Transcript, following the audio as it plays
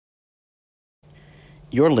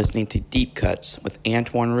You're listening to Deep Cuts with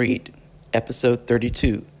Antoine Reed, Episode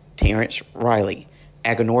 32, Terrence Riley,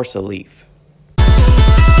 Aganorsa Leaf.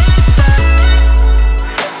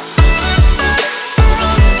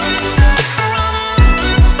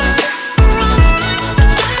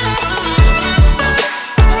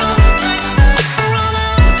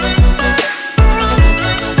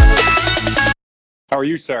 How are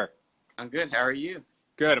you, sir? I'm good. How are you?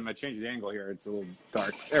 Good. I'm going to change the angle here. It's a little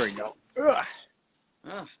dark. There we go. Ugh.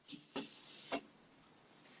 Ah.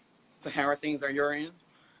 So how are things on your end?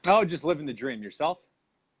 Oh, just living the dream. Yourself?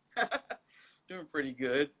 Doing pretty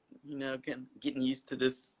good. You know, getting used to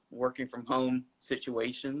this working from home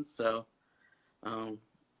situation. So,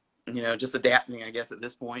 just adapting, I guess, at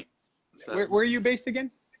this point. So, Where are you based again?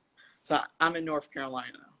 So I'm in North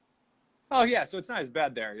Carolina. Oh, yeah. So it's not as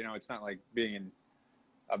bad there. You know, it's not like being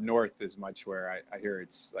up north as much where I hear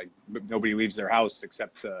it's like nobody leaves their house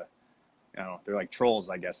except, they're like trolls,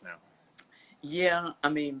 I guess, now. Yeah, I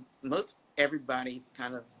mean, most everybody's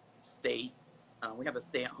kind of stayed. We have a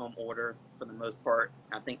stay-at-home order for the most part.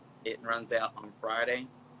 I think it runs out on Friday.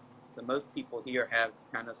 So most people here have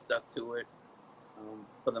kind of stuck to it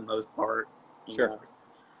for the most part. Sure.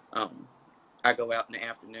 You know, I go out in the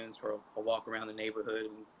afternoons for a walk around the neighborhood,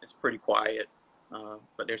 and it's pretty quiet,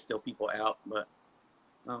 but there's still people out. But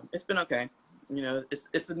it's been okay. You know,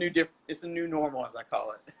 it's a new normal, as I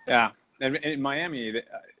call it. Yeah. And in Miami,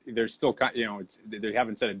 they're still, they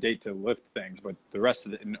haven't set a date to lift things, but the rest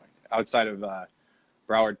of outside of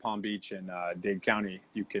Broward, Palm Beach, and Dade County,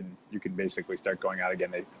 you can basically start going out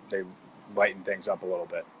again. They lighten things up a little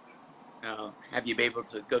bit. Have you been able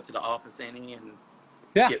to go to the office any and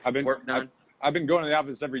get work done? I've been going to the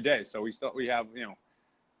office every day, so we have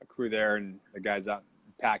a crew there, and the guys out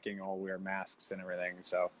packing all wear masks and everything,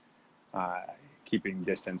 so keeping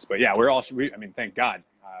distance. But yeah, thank God.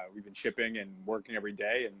 We've been shipping and working every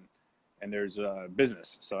day, and there's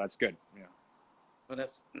business, so that's good. Yeah. Well,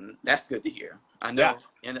 that's good to hear. I know,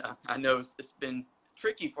 yeah. And I know it's been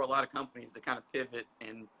tricky for a lot of companies to kind of pivot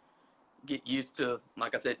and get used to,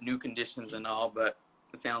 like I said, new conditions and all. But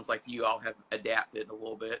it sounds like you all have adapted a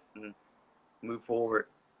little bit and moved forward.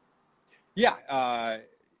 Yeah,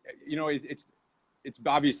 it's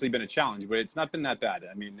obviously been a challenge, but it's not been that bad.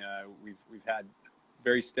 I mean, we've had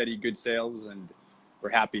very steady, good sales, and we're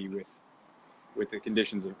happy with the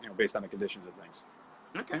conditions of, based on the conditions of things.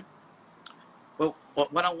 Okay. Well,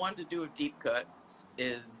 what I wanted to do with Deep Cuts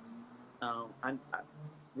is,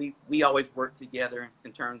 we always work together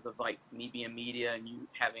in terms of like me being media and you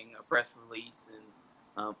having a press release,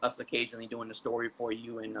 and us occasionally doing the story for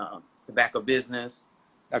you in tobacco business.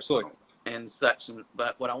 Absolutely. And such.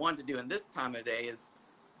 But what I wanted to do in this time of day is,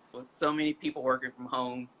 with so many people working from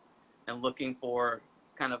home and looking for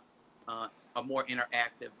kind of a more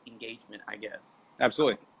interactive engagement, I guess.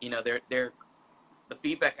 Absolutely. They're the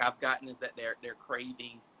feedback I've gotten is that they're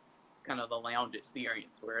craving kind of the lounge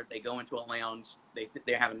experience, where they go into a lounge, they sit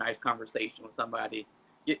there, have a nice conversation with somebody,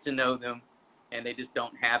 get to know them, and they just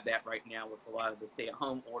don't have that right now with a lot of the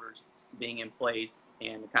stay-at-home orders being in place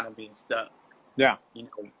and kind of being stuck. Yeah.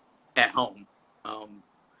 At home.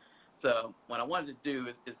 So what I wanted to do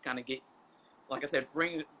is kind of get, like I said,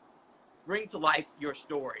 bring to life your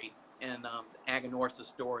story and the Aganorsa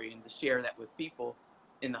story, and to share that with people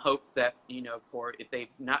in the hopes that, for if they've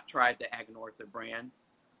not tried the Aganorsa brand,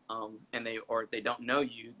 and if they don't know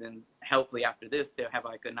you, then hopefully after this they'll have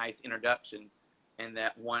like a nice introduction, and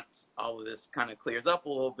that once all of this kind of clears up a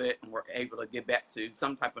little bit and we're able to get back to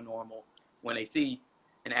some type of normal, when they see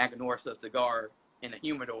an Aganorsa cigar in a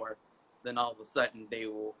humidor, then all of a sudden they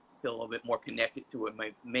will feel a little bit more connected to it,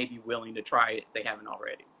 may be willing to try it if they haven't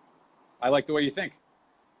already. I like the way you think.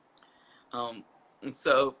 And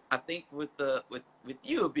so I think with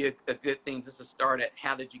you, it'd be a good thing just to start at,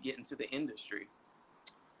 how did you get into the industry?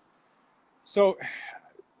 So,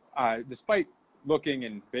 despite looking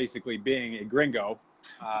and basically being a gringo,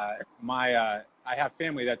 I have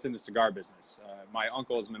family that's in the cigar business. My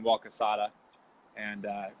uncle is Manuel Quesada, and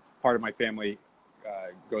part of my family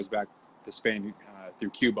goes back to Spain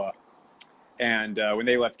through Cuba. And when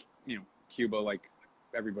they left, Cuba, like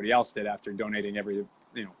everybody else did after donating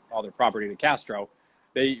all their property to Castro,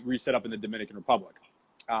 they reset up in the Dominican Republic.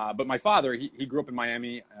 But my father, he grew up in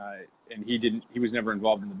Miami, and he was never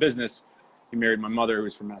involved in the business. He married my mother, who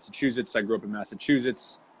was from Massachusetts. I grew up in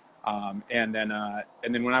Massachusetts. And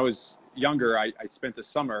then when I was younger, I spent the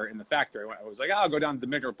summer in the factory. I was like, I'll go down to the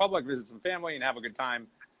Dominican Republic, visit some family, and have a good time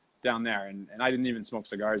down there. And I didn't even smoke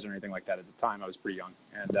cigars or anything like that at the time. I was pretty young.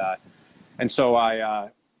 And so I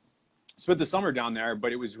spent the summer down there,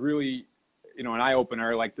 but it was really, an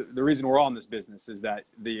eye-opener. Like the reason we're all in this business is that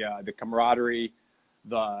the camaraderie,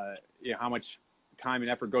 how much time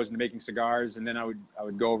and effort goes into making cigars. And then I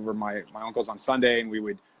would go over my uncle's on Sunday, and we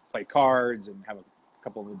would play cards and have a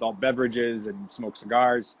couple of adult beverages and smoke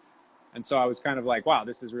cigars. And so I was kind of like, wow,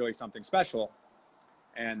 this is really something special.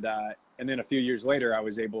 And then a few years later, I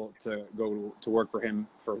was able to go to work for him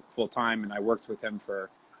for full time, and I worked with him for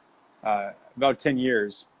about 10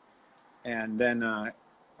 years. And then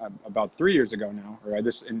about 3 years ago now, or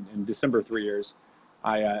in December, 3 years,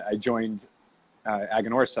 I joined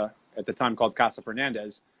Aganorsa, at the time called Casa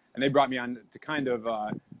Fernandez, and they brought me on to kind of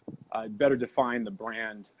better define the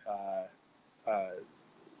brand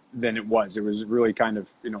than it was. It was really kind of,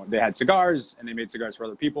 they had cigars and they made cigars for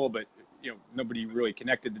other people, but nobody really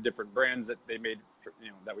connected the different brands that they made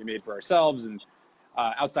that we made for ourselves. And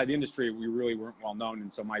outside the industry, we really weren't well known.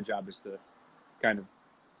 And so my job is to kind of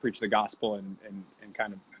preach the gospel and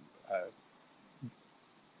kind of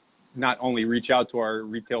not only reach out to our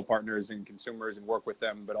retail partners and consumers and work with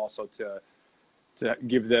them, but also to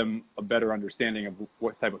give them a better understanding of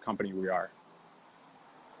what type of company we are.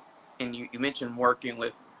 And you mentioned working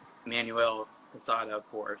with Manuel Quesada, of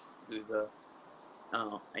course, who's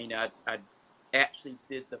I actually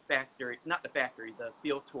did the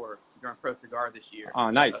field tour during Pro Cigar this year. Oh,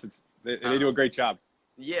 nice. They do a great job.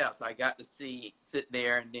 Yeah, so I got to sit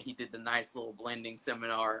there, and then he did the nice little blending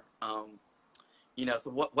seminar.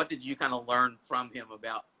 So what did you kind of learn from him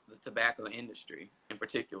about the tobacco industry in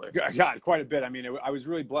particular? God, quite a bit. I mean, I was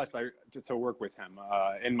really blessed to work with him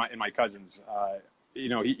and my cousins.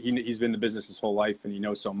 He's been in the business his whole life, and he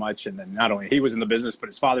knows so much. And then not only he was in the business, but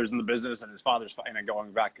his father's in the business, and his father's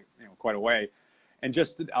going back quite a way. And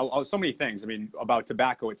just so many things. I mean, about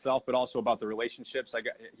tobacco itself, but also about the relationships.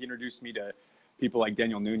 He introduced me to people like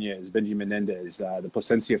Daniel Nunez, Benji Menendez, the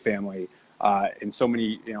Plasencia family, and so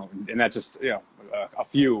many, and that's just a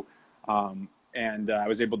few. And I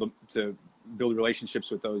was able to build relationships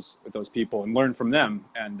with those people and learn from them.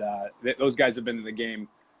 And those guys have been in the game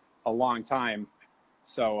a long time,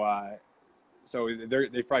 so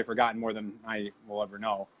they've probably forgotten more than I will ever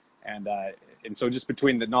know. And so just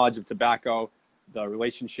between the knowledge of tobacco, the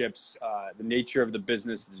relationships, the nature of the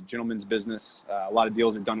business, it's a gentleman's business. A lot of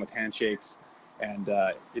deals are done with handshakes, and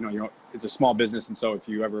it's a small business, and so if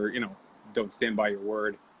you ever don't stand by your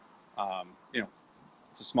word,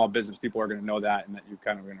 it's a small business. People are going to know that, and that you're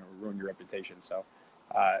kind of going to ruin your reputation. So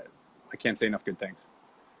I can't say enough good things.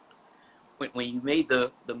 When you made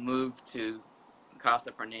the move to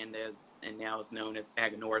Casa Fernandez, and now it's known as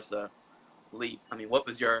Aganorsa Leaf, I mean, what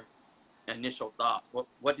was your initial thoughts?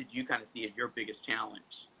 What did you kind of see as your biggest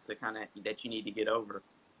challenge that you need to get over?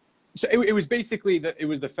 So it was basically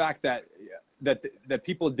the fact that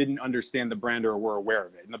people didn't understand the brand or were aware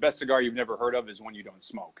of it. And the best cigar you've never heard of is one you don't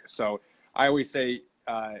smoke. So I always say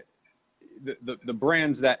the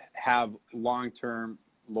brands that have long-term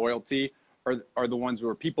loyalty are the ones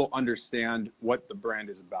where people understand what the brand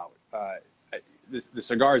is about. The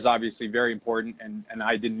cigar is obviously very important, and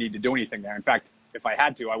I didn't need to do anything there. In fact, if I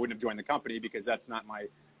had to, I wouldn't have joined the company, because that's not my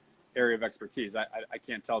area of expertise. I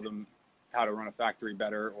can't tell them how to run a factory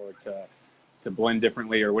better or to blend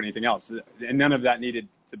differently or anything else. And none of that needed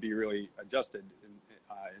to be really adjusted.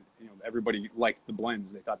 Everybody liked the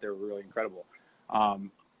blends. They thought they were really incredible.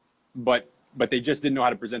 But they just didn't know how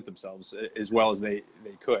to present themselves as well as they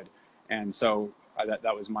could. And so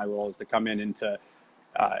that was my role, is to come in and to,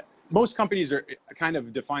 most companies are kind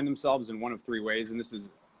of define themselves in one of three ways. And this is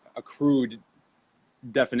a crude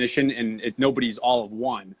definition, and nobody's all of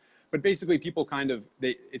one. But basically, people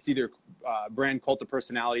it's either brand cult of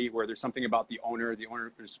personality, where there's something about the owner's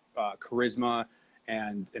charisma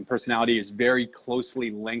and personality is very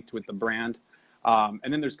closely linked with the brand.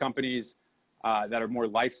 And then there's companies that are more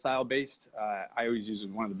lifestyle based. I always use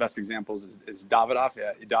one of the best examples is Davidoff.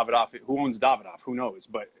 Davidoff, who owns Davidoff? Who knows?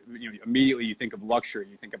 But immediately you think of luxury,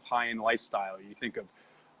 you think of high-end lifestyle, you think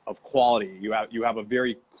of quality. You have a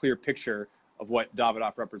very clear picture of what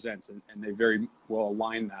Davidoff represents, and they very well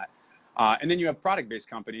align that. And then you have product-based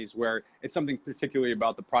companies where it's something particularly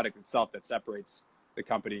about the product itself that separates the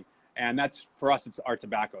company. And that's, for us, it's our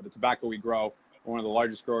tobacco. The tobacco we grow, we're one of the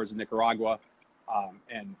largest growers in Nicaragua,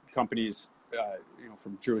 and companies,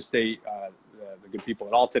 from Drew Estate, the good people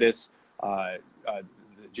at Altadis,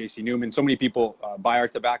 J.C. Newman, so many people buy our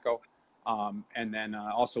tobacco. And then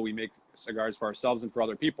also we make cigars for ourselves and for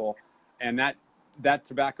other people. And that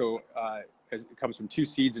tobacco it comes from two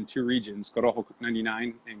seeds in two regions, Corojo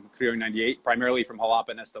 99 and Criollo 98, primarily from Jalapa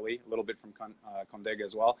and Esteli, a little bit from Condega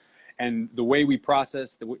as well. And the way we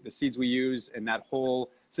process the seeds we use, and that whole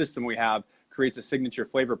system we have, creates a signature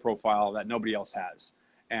flavor profile that nobody else has.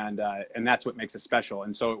 And that's what makes it special.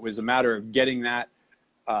 And so it was a matter of getting that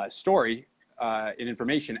story and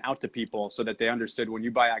information out to people so that they understood when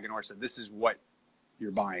you buy Aganorsa, this is what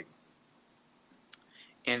you're buying.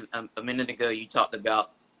 And a minute ago, you talked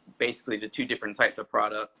about basically the two different types of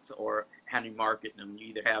products or how you market them. You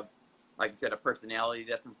either have, like you said, a personality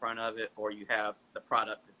that's in front of it, or you have the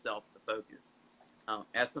product itself, the focus.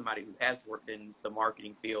 As somebody who has worked in the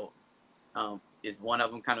marketing field, is one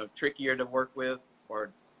of them kind of trickier to work with,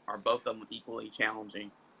 or are both of them equally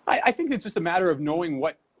challenging? I think it's just a matter of knowing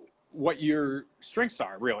what your strengths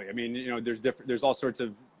are, really. I mean, there's all sorts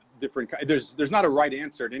of different, there's not a right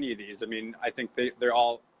answer to any of these. I mean, I think they're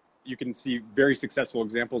all, you can see very successful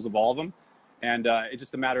examples of all of them. And it's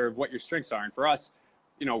just a matter of what your strengths are. And for us,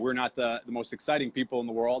 we're not the most exciting people in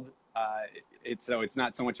the world. It's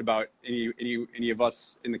not so much about any of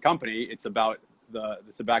us in the company. It's about the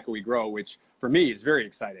tobacco we grow, which for me is very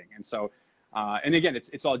exciting. And so, and again,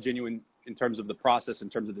 it's all genuine in terms of the process, in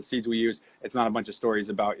terms of the seeds we use. It's not a bunch of stories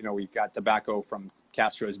about, we got tobacco from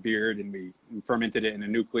Castro's beard and we fermented it in a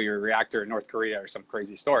nuclear reactor in North Korea or some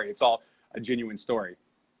crazy story. It's all a genuine story.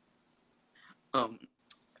 And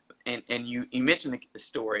you mentioned the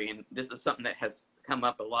story, and this is something that has come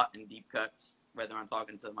up a lot in Deep Cuts, whether I'm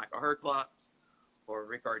talking to Michael Herclox or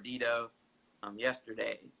Rick Ardito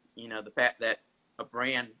yesterday. The fact that a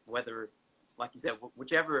brand, whether, like you said,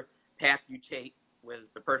 whichever path you take, whether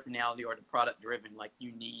it's the personality or the product driven, like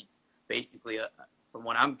you need basically, from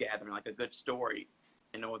what I'm gathering, like a good story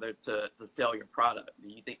in order to sell your product.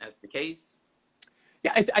 Do you think that's the case?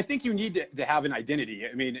 Yeah, I think you need to have an identity.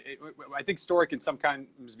 I mean, I think story can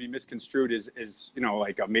sometimes be misconstrued as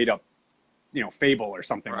like a made up, fable or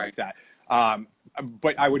something right. like that.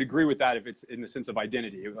 But I would agree with that if it's in the sense of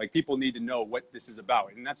identity. Like, people need to know what this is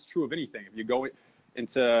about, and that's true of anything. If you go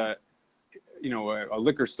into a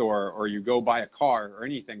liquor store, or you go buy a car or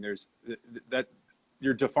anything, there's that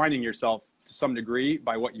you're defining yourself to some degree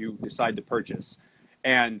by what you decide to purchase.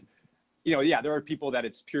 And there are people that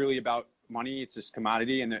it's purely about money, it's just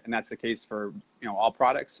commodity, and that's the case for all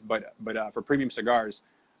products. But for premium cigars,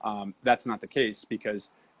 that's not the case,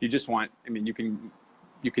 because you just want,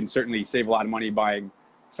 you can certainly save a lot of money buying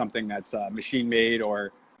something that's machine made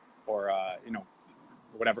or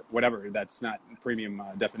whatever that's not premium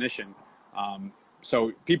definition.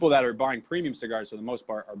 So people that are buying premium cigars, for the most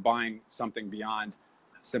part, are buying something beyond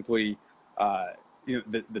simply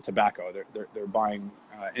the tobacco. They're buying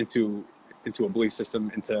into a belief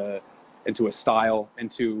system, into a style,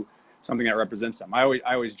 into something that represents them. I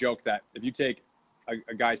always joke that if you take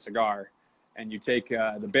a guy's cigar and you take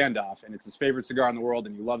the band off, and it's his favorite cigar in the world,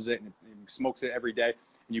 and he loves it, and he smokes it every day,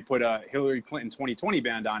 and you put a Hillary Clinton 2020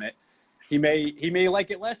 band on it, he may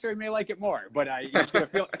like it less, or he may like it more, but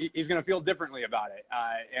he's gonna feel differently about it.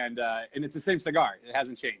 And it's the same cigar; it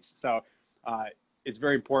hasn't changed. So it's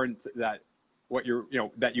very important that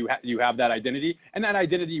that you have that identity, and that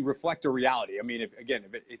identity reflect a reality. I mean,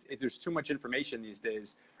 if there's too much information these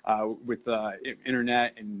days with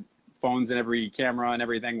internet and phones and every camera and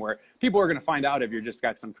everything, where people are going to find out if you're just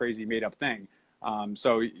got some crazy made up thing.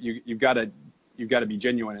 So you've got to be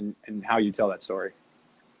genuine in how you tell that story.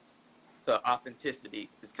 The authenticity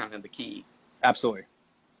is kind of the key. Absolutely.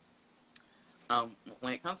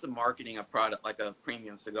 When it comes to marketing a product like a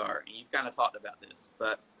premium cigar, and you've kind of talked about this,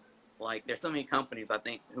 but like, there's so many companies, I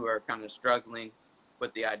think, who are kind of struggling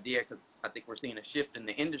with the idea, because I think we're seeing a shift in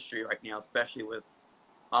the industry right now, especially with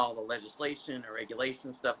all the legislation or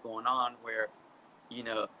regulation stuff going on, where,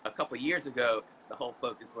 a couple of years ago, the whole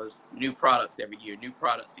focus was new products every year, new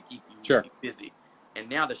products to keep you Sure. busy. And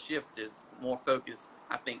now the shift is more focused,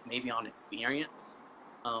 I think, maybe on experience,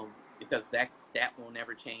 because that will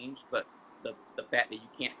never change. But the fact that you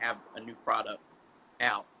can't have a new product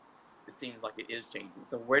out, it seems like it is changing.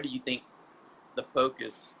 So where do you think the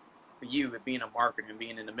focus for you, with being a marketer and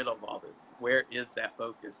being in the middle of all this, where is that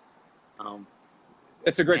focus?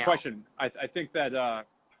 That's a great question. I think that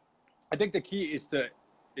I think the key is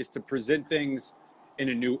to present things in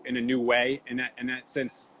a new way. In that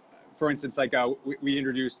sense, for instance, like we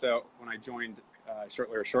introduced when I joined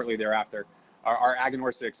shortly thereafter, our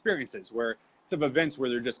Aganorsa experiences, where it's of events where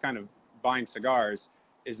they're just kind of buying cigars,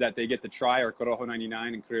 is that they get to try our Corojo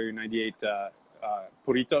 99 and Criollo 98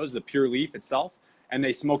 Puritos, the pure leaf itself, and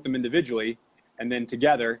they smoke them individually and then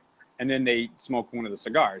together, and then they smoke one of the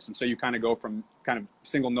cigars. And so you kind of go from kind of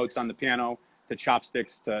single notes on the piano to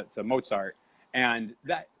chopsticks to Mozart. And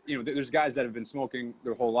that, there's guys that have been smoking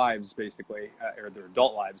their whole lives, basically, or their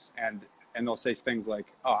adult lives, and they'll say things like,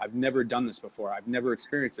 "Oh, I've never done this before. I've never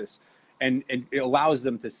experienced this." And it allows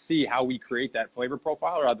them to see how we create that flavor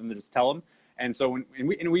profile rather than just tell them. And so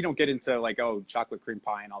and we don't get into like, oh, chocolate cream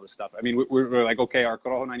pie and all this stuff. I mean, we're like, okay, our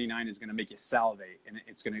Corojo 99 is going to make you salivate, and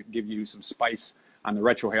it's going to give you some spice on the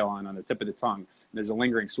retrohalon on the tip of the tongue. There's a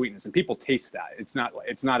lingering sweetness, and people taste that. It's not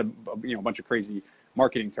a bunch of crazy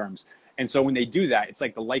marketing terms. And so when they do that, it's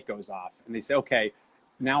like the light goes off, and they say, okay,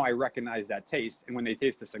 now I recognize that taste. And when they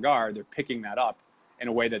taste the cigar, they're picking that up in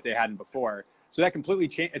a way that they hadn't before. So that completely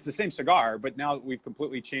changed. It's the same cigar, but now we've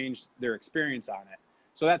completely changed their experience on it.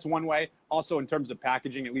 So that's one way. Also, in terms of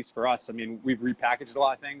packaging, at least for us, I mean, we've repackaged a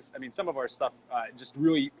lot of things. I mean, some of our stuff just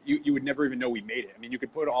really, you would never even know we made it. I mean, you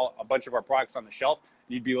could put a bunch of our products on the shelf,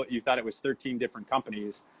 and you thought it was 13 different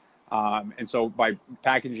companies. And so by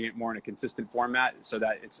packaging it more in a consistent format so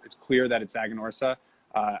that it's clear that it's Aganorsa,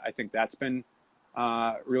 I think that's been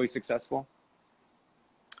really successful.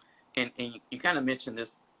 And you kind of mentioned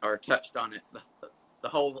this or touched on it, the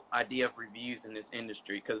whole idea of reviews in this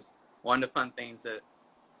industry, because one of the fun things that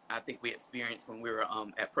I think we experienced when we were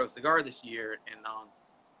at Pro Cigar this year and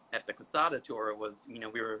at the Casada tour was,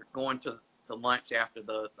 we were going to lunch after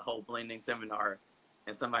the whole blending seminar,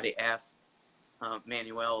 and somebody asked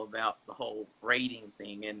Manuel about the whole rating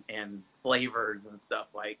thing and flavors and stuff,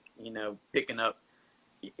 like, picking up.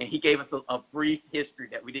 And he gave us a brief history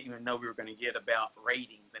that we didn't even know we were going to get about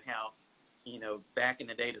ratings and how, back in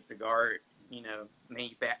the day, the cigar,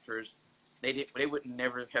 manufacturers, they wouldn't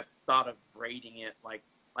never have thought of rating it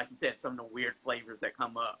like you said, some of the weird flavors that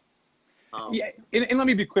come up. Yeah, and let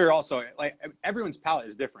me be clear also, like, everyone's palate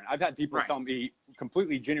is different. I've had people Right. tell me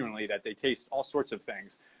completely genuinely that they taste all sorts of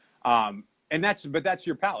things. And that's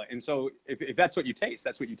your palate. And so if that's what you taste,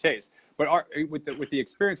 that's what you taste. But with the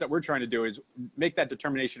experience that we're trying to do is make that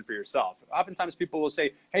determination for yourself. Oftentimes people will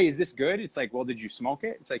say, hey, is this good? It's like, well, did you smoke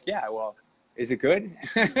it? It's like, yeah, well, is it good?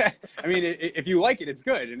 I mean, if you like it, it's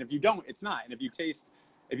good. And if you don't, it's not. And if you taste,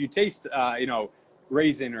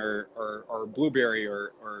 raisin or blueberry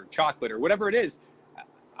or chocolate or whatever it is,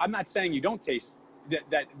 I'm not saying you don't taste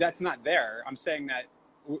that's not there. I'm saying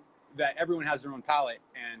that everyone has their own palate,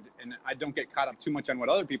 and I don't get caught up too much on what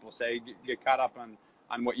other people say, get caught up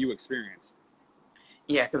on what you experience.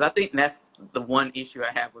 Yeah, because I think that's the one issue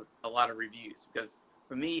I have with a lot of reviews, because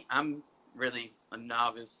for me, I'm really a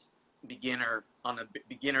novice beginner on the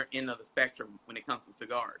beginner end of the spectrum when it comes to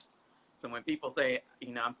cigars. So when people say,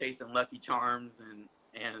 I'm tasting Lucky Charms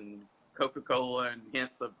and Coca-Cola and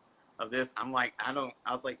hints of this, I'm like, I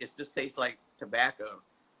was like, it just tastes like tobacco,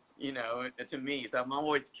 to me. So I'm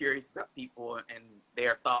always curious about people and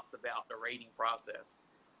their thoughts about the rating process,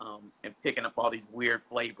 and picking up all these weird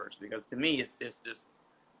flavors, because to me, it's just,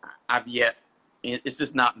 it's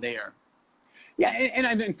just not there. Yeah,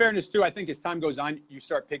 and in fairness too, I think as time goes on, you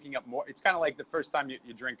start picking up more. It's kind of like the first time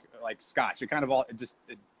you drink like scotch. It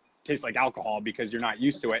tastes like alcohol because you're not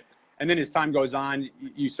used to it. And then as time goes on,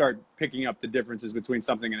 you start picking up the differences between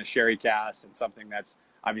something in a sherry cask and something that's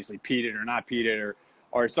obviously peated or not peated,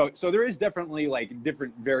 or so there is definitely like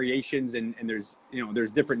different variations, and there's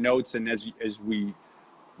different notes, and as we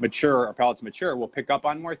mature, our palates mature, we'll pick up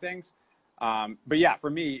on more things. But yeah, for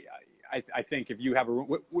me, I think if you have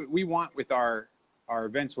what we want with our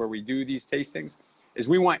events where we do these tastings is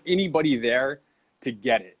we want anybody there to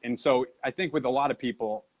get it. And so I think with a lot of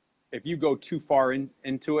people, if you go too far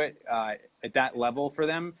into it at that level for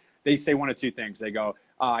them, they say one of two things. They go,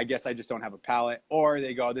 I guess I just don't have a palate, or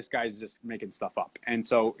they go, this guy's just making stuff up. And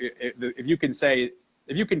so if you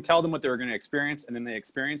can tell them what they're going to experience and then they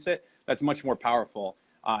experience it, that's much more powerful.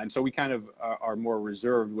 And so we kind of are more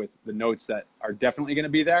reserved with the notes that are definitely going to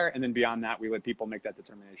be there. And then beyond that, we let people make that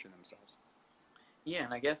determination themselves. Yeah,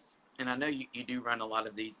 and I guess, and I know you do run a lot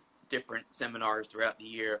of these different seminars throughout the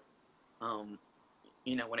year.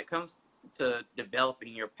 When it comes to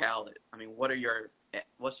developing your palate, I mean,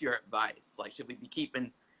 what's your advice? Like, should we be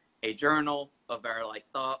keeping a journal of our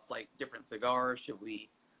thoughts, like different cigars? Should we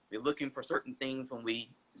be looking for certain things when we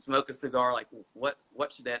smoke a cigar? Like, what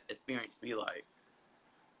should that experience be like?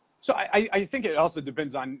 So I think it also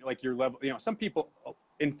depends on like your level. Some people,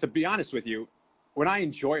 and to be honest with you, when I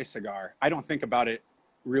enjoy a cigar, I don't think about it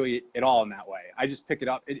really at all in that way. I just pick it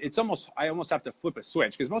up. I almost have to flip a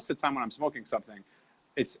switch, because most of the time when I'm smoking something,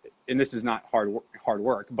 and this is not hard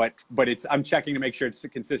work, but I'm checking to make sure it's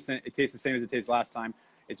consistent. It tastes the same as it tastes last time.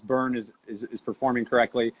 Its burn is performing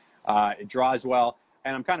correctly. It draws well,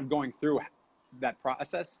 and I'm kind of going through that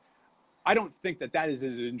process. I don't think that is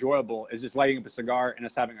as enjoyable as just lighting up a cigar and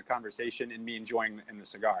us having a conversation and me enjoying the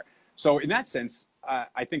cigar. So in that sense,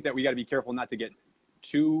 I think that we got to be careful not to get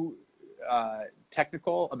too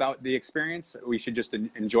technical about the experience. We should just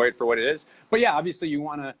enjoy it for what it is. But yeah, obviously you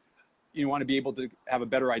want to you want to be able to have a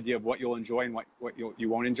better idea of what you'll enjoy and what you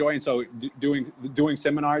won't enjoy. And so doing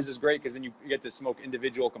seminars is great, because then you get to smoke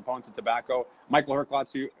individual components of tobacco. Michael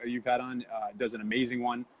Herklotz, who you've had on, does an amazing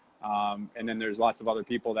one. And then there's lots of other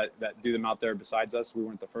people that do them out there besides us. We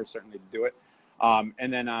weren't the first, certainly, to do it.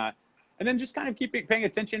 And then just kind of paying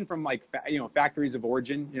attention from like, factories of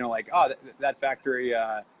origin, like, oh, that factory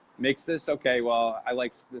makes this. Okay, well, I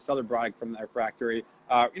like this other product from their factory.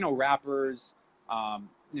 Wrappers,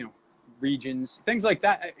 regions, things like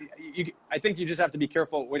that. I think you just have to be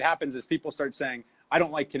careful. What happens is people start saying, I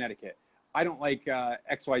don't like Connecticut. I don't like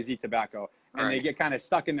XYZ tobacco. And they get kind of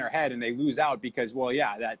stuck in their head and they lose out because, well,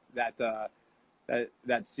 yeah,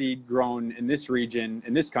 that seed grown in this region,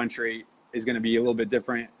 in this country, is going to be a little bit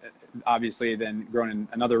different, obviously, than grown in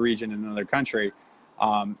another region in another country.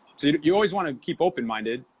 So you always want to keep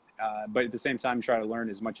open-minded, but at the same time, try to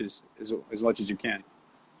learn as much as you can.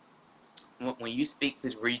 When you speak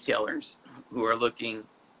to retailers who are looking,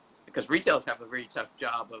 because retailers have a very tough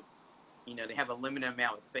job of, they have a limited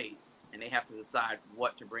amount of space and they have to decide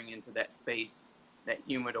what to bring into that space, that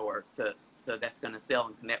humidor, so that's going to sell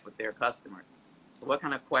and connect with their customers. So what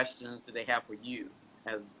kind of questions do they have for you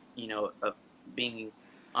as, being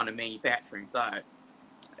on the manufacturing side?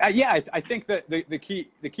 I think that the key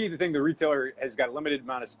thing, the retailer has got a limited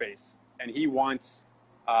amount of space, and he wants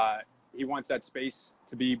that space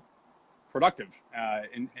to be productive,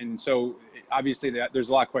 and so obviously there's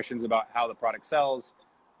a lot of questions about how the product sells.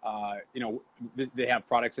 They have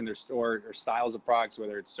products in their store or styles of products,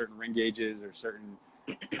 whether it's certain ring gauges or certain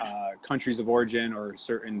countries of origin or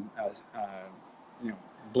certain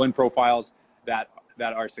blend profiles that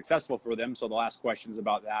are successful for them. So they'll ask questions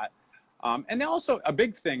about that. And then also a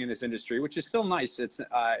big thing in this industry, which is still nice. It's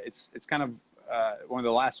kind of one of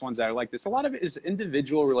the last ones that I like. This, a lot of it is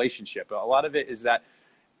individual relationship. A lot of it is that,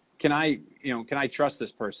 can I trust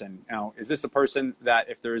this person? Is this a person that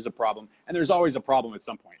if there is a problem, and there's always a problem at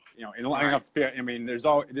some point, in long enough to be,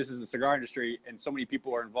 this is the cigar industry, and so many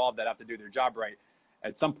people are involved that have to do their job right.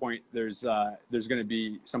 At some point, there's going to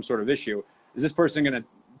be some sort of issue. Is this person going to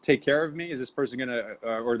take care of me? Is this person going to,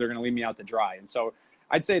 or they're going to leave me out to dry? And so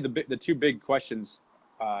I'd say the two big questions,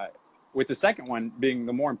 with the second one being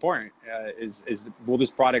the more important, is will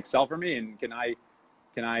this product sell for me, and can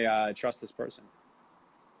I trust this person?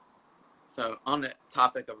 So on the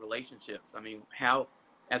topic of relationships, how,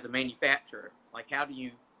 as a manufacturer, how do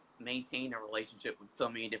you maintain a relationship with so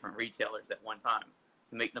many different retailers at one time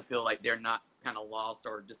to make them feel like they're not kind of lost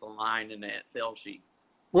or disaligned in that sales sheet?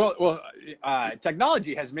 Well,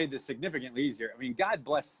 technology has made this significantly easier. God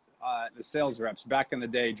bless the sales reps back in the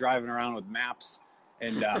day, driving around with maps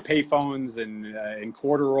and pay phones and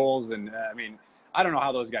quarter rolls. And I don't know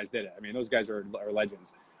how those guys did it. Those guys are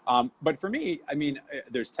legends. But for me,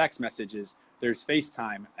 there's text messages, there's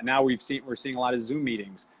FaceTime, and now we're seeing a lot of Zoom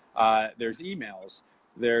meetings. There's emails,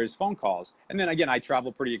 there's phone calls, and then again, I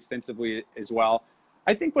travel pretty extensively as well.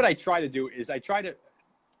 I think what I try to do is I try to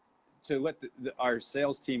let our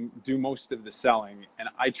sales team do most of the selling, and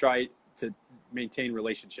I try to maintain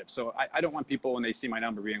relationships. So I don't want people, when they see my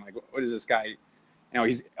number, being like, "What is this guy?"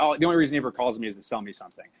 The only reason he ever calls me is to sell me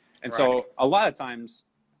something. And so a lot of times,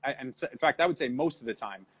 and in fact, I would say most of the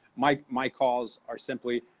time, my calls are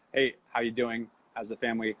simply, hey, how you doing? How's the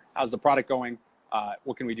family? How's the product going?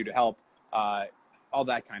 What can we do to help? All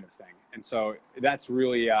that kind of thing. And so that's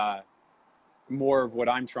really more of what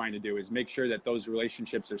I'm trying to do, is make sure that those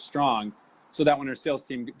relationships are strong, so that when our sales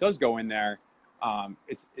team does go in there,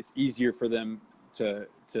 it's easier for them to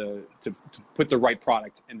put the right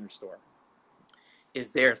product in their store.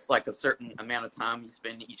 Is there a certain amount of time you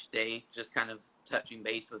spend each day just kind of touching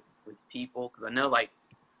base with people? Because I know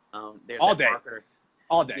there's all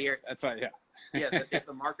day. Gary, that's right. There's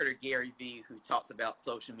the marketer Gary Vee, who talks about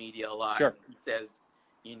social media a lot. Sure. He says,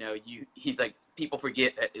 he's like, people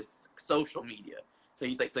forget that it's social media. So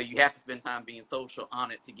he's like, so you have to spend time being social on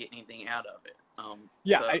it to get anything out of it.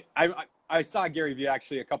 I saw Gary Vee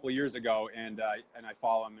actually a couple of years ago, and I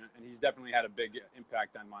follow him, and he's definitely had a big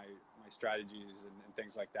impact on my strategies and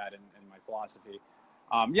things like that, and my philosophy.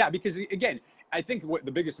 Because again, I think what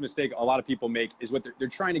the biggest mistake a lot of people make is what they're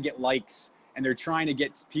trying to get likes, and they're trying to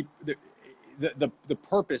get people. The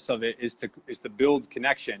purpose of it is to build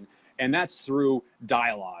connection, and that's through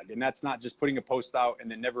dialogue, and that's not just putting a post out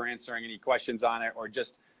and then never answering any questions on it, or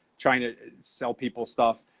just trying to sell people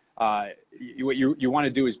stuff. What you want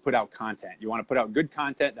to do is put out content. You want to put out good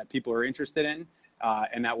content that people are interested in,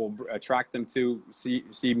 and that will attract them to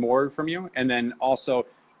see more from you, and then also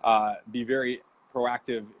be very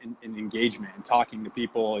proactive in engagement and talking to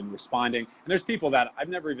people and responding. And there's people that I've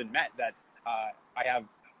never even met that I have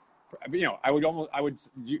I would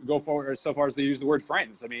go forward so far as to use the word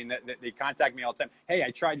friends. I mean, they contact me all the time. Hey,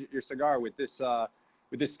 I tried your cigar with this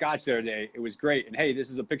scotch the other day. It was great. And hey, this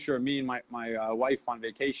is a picture of me and my wife on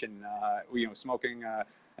vacation, smoking an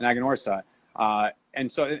Aganorsa.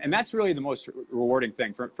 And that's really the most rewarding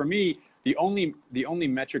thing for me. The only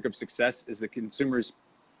metric of success is the consumer's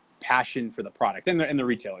passion for the product and the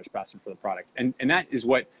retailer's passion for the product. And that is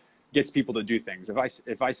what gets people to do things.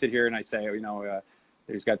 If I sit here and I say,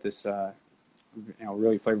 there's got this,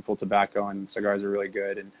 really flavorful tobacco and cigars are really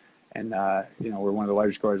good. And we're one of the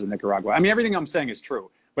largest growers in Nicaragua. I mean, everything I'm saying is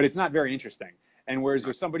true, but it's not very interesting. And whereas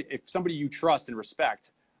if somebody you trust and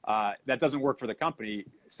respect, that doesn't work for the company,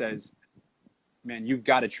 says, man, you've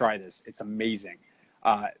got to try this. It's amazing.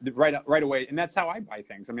 Right away. And that's how I buy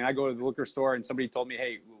things. I mean, I go to the liquor store and somebody told me,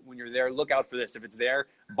 hey, when you're there, look out for this. If it's there,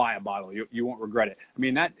 buy a bottle. You won't regret it. I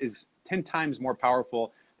mean, that is 10 times more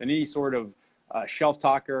powerful than any sort of shelf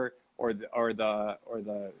talker or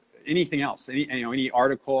anything else, any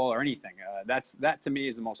article or anything. That to me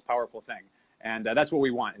is the most powerful thing. And that's what we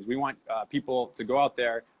want is we want people to go out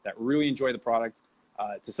there that really enjoy the product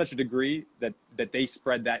to such a degree that they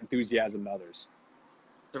spread that enthusiasm to others.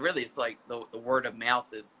 So really, it's like the word of mouth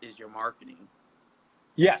is your marketing.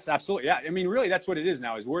 Yes, absolutely. Yeah, I mean, really, that's what it is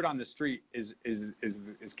now. Is word on the street is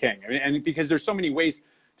king. I mean, and because there's so many ways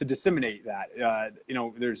to disseminate that.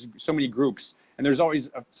 There's so many groups, and there's always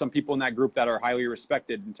some people in that group that are highly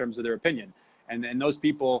respected in terms of their opinion, and those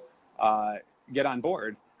people get on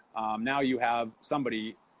board. Now you have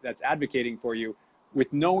somebody that's advocating for you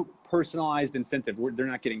with no personalized incentive. They're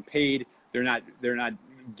not getting paid. They're not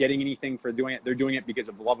getting anything for doing it. They're doing it because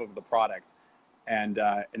of love of the product. And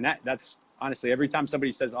that's honestly, every time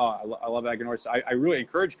somebody says, oh, I love Aganorsa, I really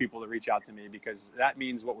encourage people to reach out to me because that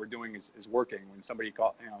means what we're doing is working. When somebody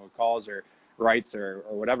calls or writes or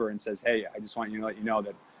whatever and says, hey, I just want you to let you know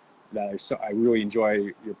that I really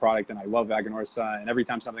enjoy your product and I love Aganorsa. And every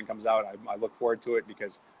time something comes out, I look forward to it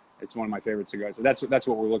because it's one of my favorite cigars. So that's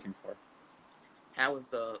what we're looking for. How is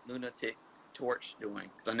the Lunatic Torch doing?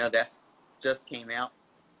 Because I know that's just came out.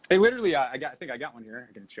 It literally, I think I got one here.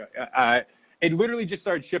 I can show. It literally just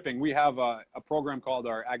started shipping. We have a program called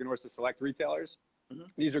our Aganorsa Select Retailers. Mm-hmm.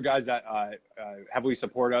 These are guys that heavily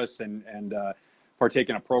support us and partake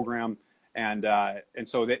in a program, and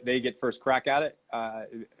so they get first crack at it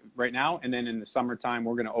right now. And then in the summertime,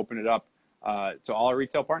 we're going to open it up to all our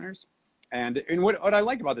retail partners. And what I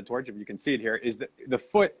like about the torch, if you can see it here, is that the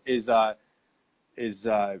foot is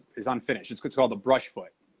unfinished. It's called the brush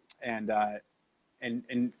foot, and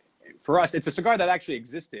for us, it's a cigar that actually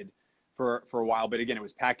existed for a while, but again, it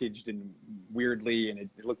was packaged and weirdly, and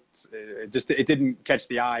it didn't catch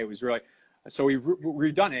the eye. It was really, so we've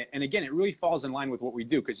redone it, and again, it really falls in line with what we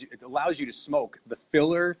do because it allows you to smoke the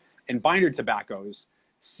filler and binder tobaccos,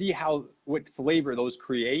 see what flavor those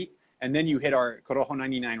create, and then you hit our Corojo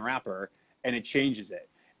 99 wrapper, and it changes it,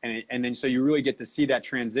 and then so you really get to see that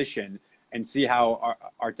transition and see how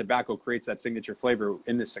our tobacco creates that signature flavor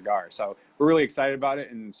in the cigar. So we're really excited about it,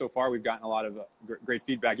 and so far we've gotten a lot of great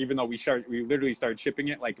feedback. Even though we literally started shipping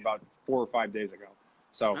it like about 4 or 5 days ago.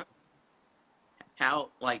 So, how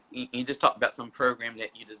you just talked about some program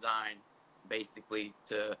that you designed, basically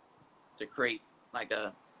to create like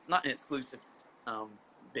not an exclusive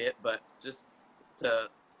bit, but just to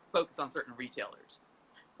focus on certain retailers.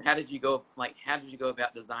 How did you go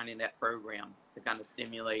about designing that program to kind of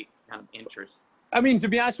stimulate kind of interest? I mean, to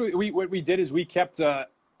be honest with you, what we did is we kept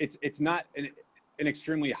it's not an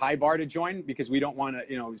extremely high bar to join because we don't want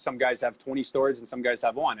to, some guys have 20 stores and some guys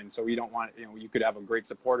have one. And so we don't want, you could have a great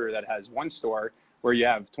supporter that has one store where you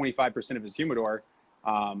have 25% of his humidor,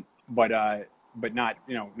 but not,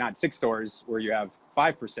 not 6 stores where you have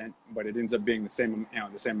 5%, but it ends up being the same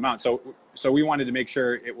amount. So we wanted to make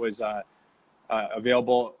sure it was,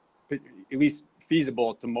 available, at least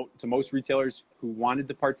feasible to most retailers who wanted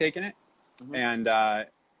to partake in it, mm-hmm.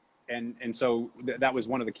 and so that was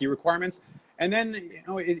one of the key requirements. And then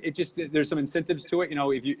it just there's some incentives to it.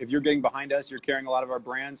 If you're getting behind us, you're carrying a lot of our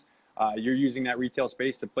brands, you're using that retail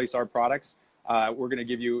space to place our products. We're going to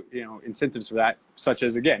give you incentives for that, such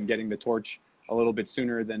as again getting the torch a little bit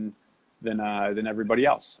sooner than everybody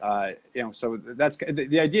else. So that's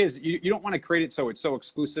the idea is you don't want to create it so it's so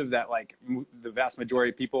exclusive that like the vast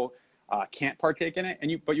majority of people can't partake in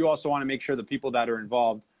it, but you also want to make sure the people that are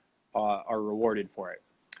involved are rewarded for it.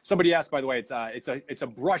 Somebody asked, by the way, it's a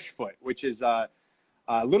brush foot, which is a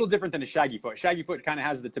little different than a shaggy foot. Shaggy foot kind of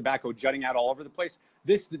has the tobacco jutting out all over the place.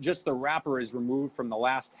 Just the wrapper is removed from the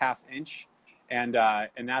last ½ inch, and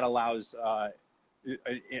that allows a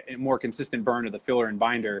more consistent burn of the filler and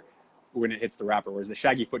binder when it hits the wrapper, whereas the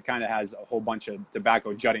Shaggy Foot kind of has a whole bunch of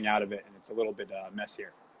tobacco jutting out of it, and it's a little bit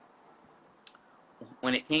messier.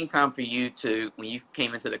 When it came time for you when you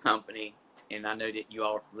came into the company, and I know that you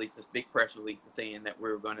all released this big press release saying that we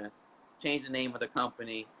were going to change the name of the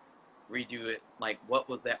company, redo it, like what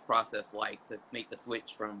was that process like to make the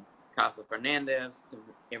switch from Casa Fernandez to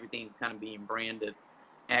everything kind of being branded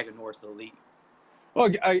Aganorsa Leaf?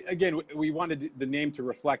 Well, again, we wanted the name to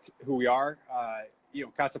reflect who we are.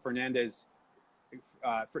 Casa Fernandez,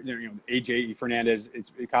 AJ Fernandez,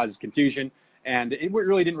 it causes confusion, and it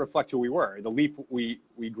really didn't reflect who we were. The leaf we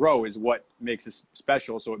grow is what makes us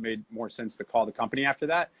special, so it made more sense to call the company after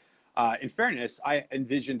that. In fairness, I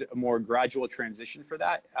envisioned a more gradual transition for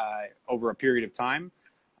that over a period of time.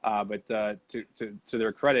 But to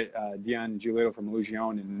their credit, Dion Giulito from Illusion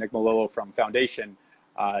and Nick Malillo from Foundation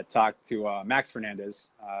talked to Max Fernandez,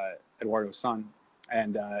 Eduardo's son,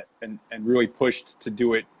 and really pushed to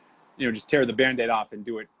do it, just tear the Band-Aid off and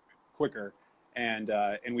do it quicker, and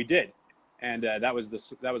we did, and that was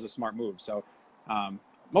a smart move. So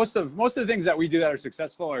most of the things that we do that are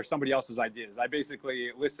successful are somebody else's ideas. I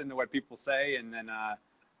basically listen to what people say and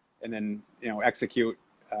then execute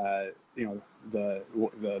the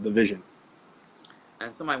vision.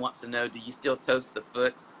 And somebody wants to know, do you still toast the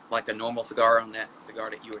foot like a normal cigar on that cigar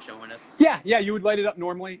that you were showing us? Yeah, you would light it up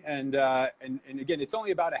normally, and again, it's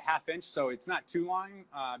only about a ½ inch, so it's not too long,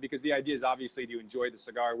 because the idea is obviously to enjoy the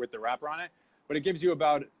cigar with the wrapper on it, but it gives you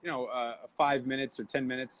about 5 minutes or 10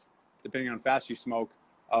 minutes, depending on how fast you smoke,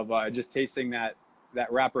 of just tasting that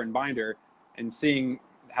wrapper and binder and seeing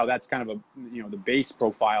how that's kind of the base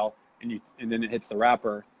profile, and then it hits the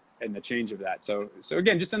wrapper and the change of that. So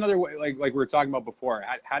again, just another way, like we were talking about before,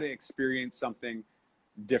 how to experience something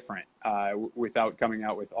different without coming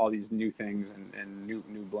out with all these new things and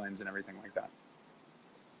new blends and everything like that.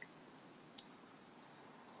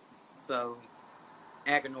 So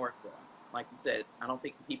Aganorsa, like you said, I don't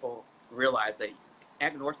think people realize that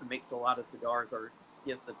Aganorsa makes a lot of cigars, or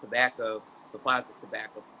gives the tobacco, supplies the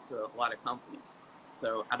tobacco to a lot of companies.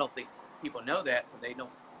 So I don't think people know that, so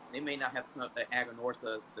they may not have smoked the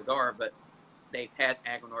Aganorsa cigar, but they've had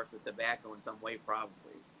Aganorsa tobacco in some way,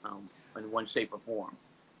 probably, in one shape or form.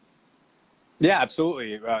 Yeah,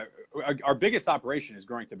 absolutely. Our biggest operation is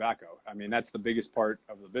growing tobacco. I mean, that's the biggest part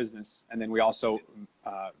of the business. And then we also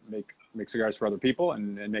make cigars for other people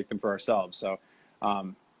and make them for ourselves. So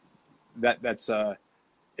that's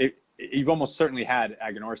you've almost certainly had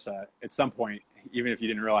Aganorsa at some point, even if you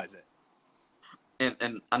didn't realize it.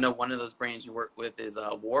 And I know one of those brands you work with is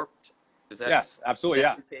Warped. Is that yes, absolutely,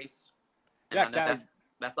 yeah. The case? And yeah,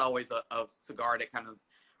 that's always a cigar that kind of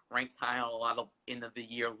ranks high on a lot of end of the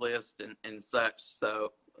year list and such.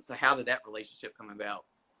 So how did that relationship come about?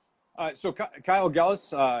 So Kyle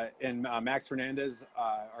Gellis and Max Fernandez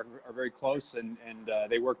are very close, and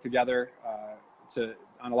they work together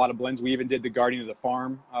on a lot of blends. We even did the Guardian of the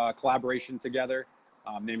Farm collaboration together,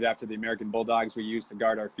 named after the American Bulldogs we use to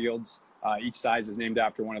guard our fields. Each size is named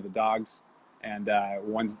after one of the dogs, and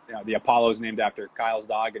one's the Apollo is named after Kyle's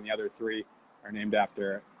dog, and the other 3 are named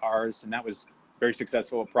after ours. And that was very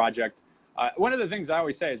successful project. One of the things I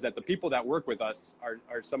always say is that the people that work with us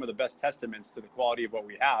are some of the best testaments to the quality of what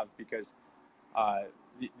we have, because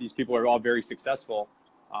these people are all very successful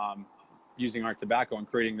using our tobacco and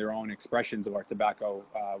creating their own expressions of our tobacco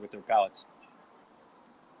with their palates.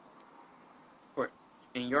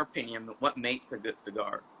 In your opinion, what makes a good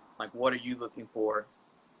cigar? Like, what are you looking for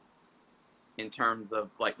in terms of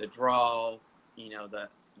like the draw, the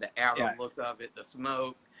outer look of it, the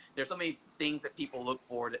smoke? There's so many things that people look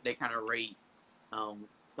for that they kind of rate. So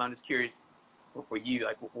I'm just curious for you,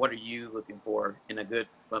 like, what are you looking for in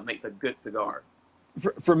what makes a good cigar?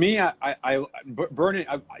 For me, I burn it.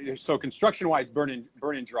 So construction-wise, burn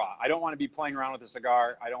and draw. I don't want to be playing around with a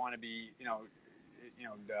cigar. I don't want to be,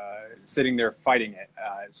 sitting there fighting it.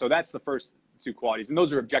 So that's the first 2 qualities, and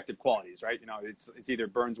those are objective qualities, right? It's either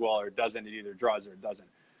burns well or it doesn't. It either draws or it doesn't.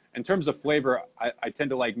 In terms of flavor, I tend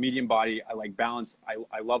to like medium body. I like balance.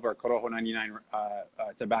 I love our Corojo 99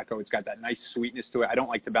 tobacco. It's got that nice sweetness to it. I don't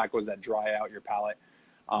like tobaccos that dry out your palate.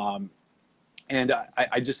 And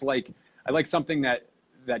I just like something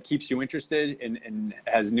that keeps you interested and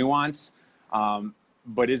has nuance,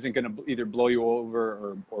 but isn't going to either blow you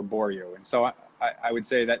over or bore you. And so I would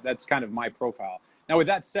say that's kind of my profile. Now, with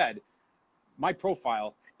that said, my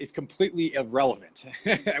profile is completely irrelevant.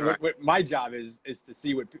 Right. What my job is to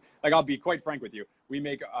see I'll be quite frank with you. We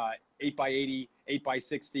make 8x80,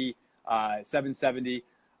 8x60, 770.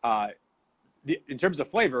 In terms of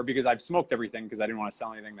flavor, because I've smoked everything, because I didn't want to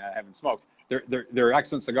sell anything that I haven't smoked, they're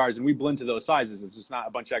excellent cigars, and we blend to those sizes. It's just not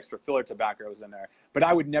a bunch of extra filler tobaccos in there. But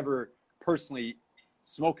I would never personally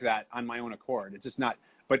smoke that on my own accord. It's just not.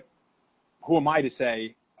 But who am I to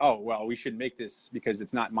say, oh, well, we should make this because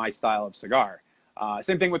it's not my style of cigar?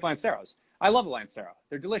 Same thing with Lanceros. I love a Lancero.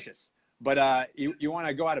 They're delicious. But you want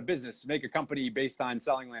to go out of business, make a company based on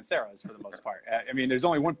selling Lanceros for the most part. I mean, there's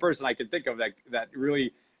only one person I can think of that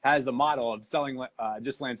really has a model of selling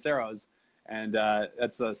just Lanceros, and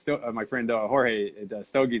that's my friend Jorge at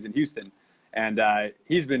Stogies in Houston. And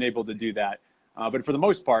he's been able to do that. But for the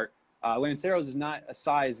most part, Lanceros is not a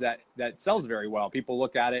size that sells very well. People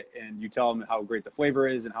look at it and you tell them how great the flavor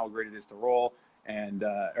is and how great it is to roll, and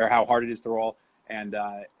or how hard it is to roll. And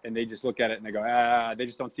they just look at it and they go, they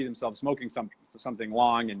just don't see themselves smoking something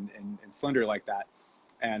long and slender like that.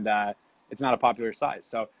 And it's not a popular size.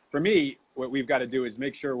 So for me, what we've got to do is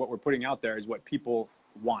make sure what we're putting out there is what people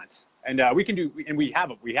want. And we can do, and we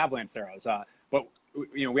have Lanceros, but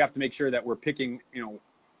we have to make sure that we're picking,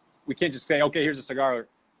 we can't just say, okay, here's a cigar,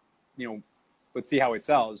 let's see how it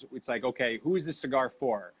sells. It's like, okay, who is this cigar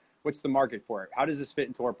for? What's the market for it? How does this fit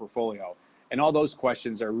into our portfolio? And all those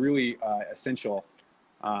questions are really essential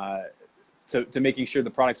to making sure the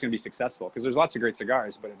product's going to be successful. Because there's lots of great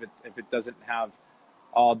cigars, but if it doesn't have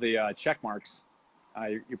all the check marks,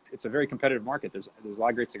 it's a very competitive market. There's a lot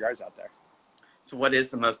of great cigars out there. So what is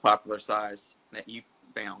the most popular size that you've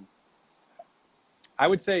found? I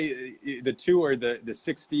would say the two are the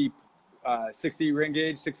 60 ring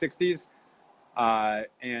gauge 660s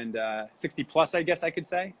and 60 plus, I guess I could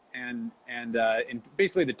say, and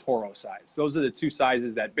basically the Toro size. Those are the two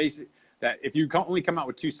sizes that if you only come out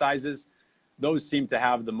with two sizes, those seem to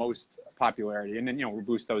have the most popularity. And then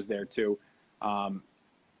Robustos there too.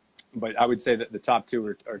 But I would say that the top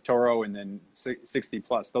two are Toro and then 60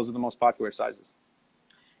 plus. Those are the most popular sizes.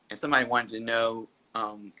 And somebody wanted to know,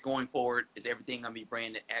 going forward, is everything going to be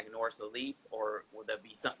branded Aganorsa Leaf, or will there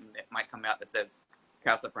be something that might come out that says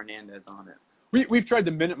Casa Fernandez on it? We've tried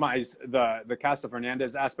to minimize the Casa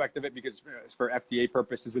Fernandez aspect of it because for FDA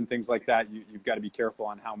purposes and things like that, you've got to be careful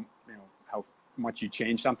on how much you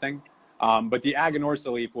change something. But the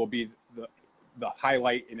Aganorsa Leaf will be the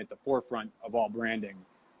highlight and at the forefront of all branding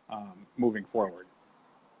moving forward.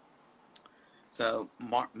 So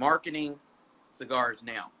marketing cigars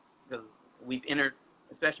now, because we've entered,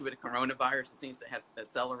 especially with the coronavirus, it seems to have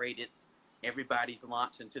accelerated everybody's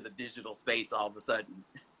launch into the digital space all of a sudden.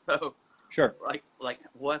 So sure, like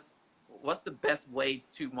what's the best way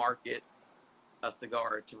to market a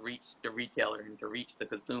cigar to reach the retailer and to reach the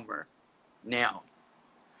consumer now?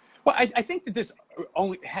 Well, I think that this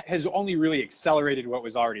has only really accelerated what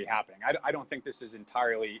was already happening. I don't think this is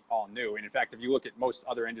entirely all new. And in fact, if you look at most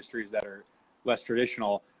other industries that are less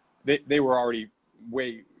traditional, they were already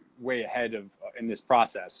way ahead in this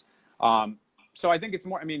process. So I think it's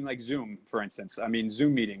more, like Zoom, for instance.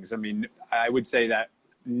 Zoom meetings. I would say that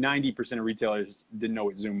 90% of retailers didn't know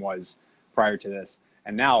what Zoom was prior to this.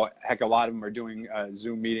 And now, heck, a lot of them are doing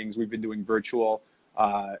Zoom meetings. We've been doing virtual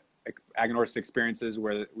Aganorsa experiences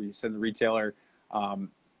where we send the retailer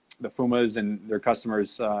the Fumas, and their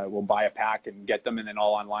customers will buy a pack and get them, and then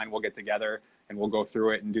all online we'll get together and we'll go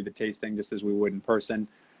through it and do the tasting just as we would in person.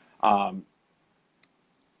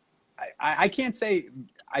 I can't say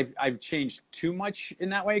I've changed too much in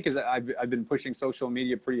that way because I've been pushing social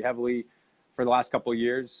media pretty heavily for the last couple of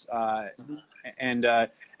years, and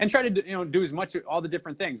try to do as much all the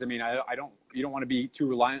different things. You don't want to be too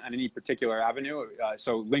reliant on any particular avenue.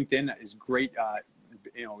 So LinkedIn is great.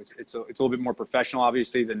 It's a little bit more professional,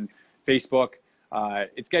 obviously, than Facebook.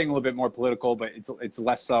 It's getting a little bit more political, but it's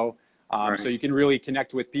less so. Right. So you can really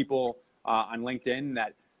connect with people on LinkedIn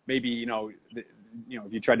that maybe if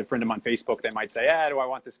you tried to friend them on Facebook, they might say, do I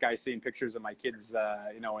want this guy seeing pictures of my kids,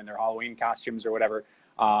 in their Halloween costumes or whatever.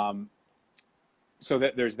 So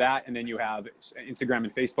that there's that, and then you have Instagram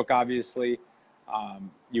and Facebook, obviously.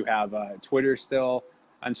 You have Twitter still,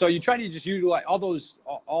 and so you try to just utilize all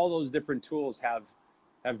those different tools have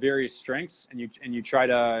various strengths, and you try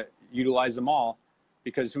to utilize them all,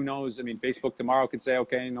 because who knows? Facebook tomorrow could say,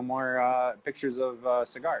 okay, no more pictures of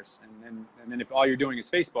cigars, and then if all you're doing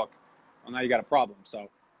is Facebook, well, now you got a problem. So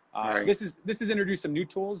right. This has introduced some new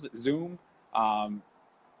tools. Zoom,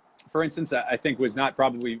 for instance, I think was not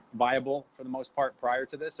probably viable for the most part prior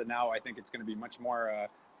to this, and now I think it's going to be much more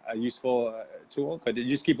a useful tool. But you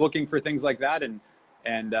just keep looking for things like that, and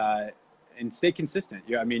stay consistent.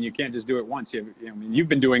 You can't just do it once. You've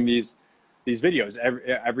been doing these videos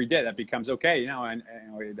every day. That becomes okay, and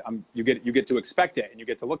you get to expect it and you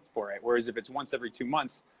get to look for it. Whereas if it's once every 2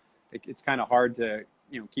 months, it's kind of hard to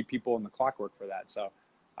keep people in the clockwork for that. So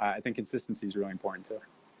I think consistency is really important too.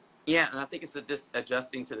 Yeah, and I think it's just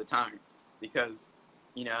adjusting to the times, because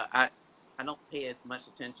I I don't pay as much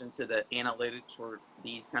attention to the analytics for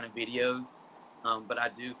these kind of videos, but I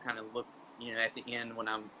do kind of look, at the end when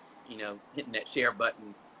I'm, hitting that share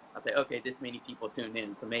button. I say, okay, this many people tuned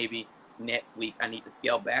in, so maybe next week I need to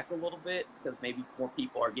scale back a little bit because maybe more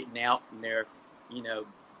people are getting out and they're,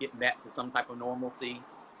 getting back to some type of normalcy.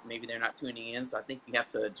 Maybe they're not tuning in, so I think you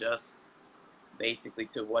have to adjust basically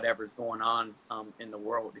to whatever's going on in the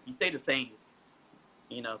world. If you stay the same,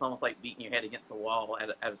 it's almost like beating your head against a wall.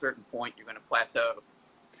 At a certain point, you're going to plateau.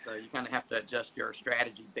 So you kind of have to adjust your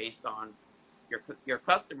strategy based on your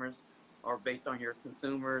customers or based on your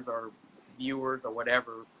consumers or viewers or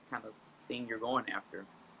whatever kind of thing you're going after.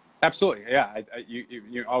 Absolutely, yeah.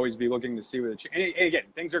 You always be looking to see where and again,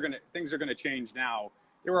 things are gonna change now.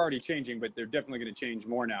 They were already changing, but they're definitely going to change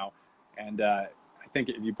more now. And I think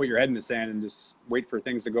if you put your head in the sand and just wait for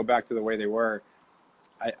things to go back to the way they were,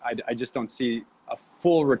 I just don't see a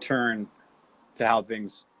full return to how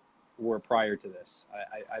things were prior to this.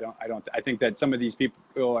 I think that some of these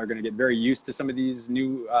people are going to get very used to some of these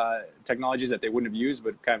new technologies that they wouldn't have used,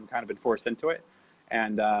 but kind of been forced into it.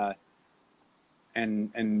 And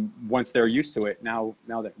once they're used to it, now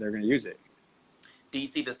that they're going to use it. Do you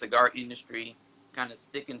see the cigar industry kind of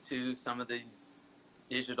sticking to some of these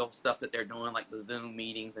digital stuff that they're doing, like the Zoom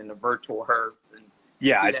meetings and the virtual hearths, and see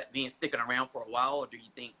that being sticking around for a while? Or do you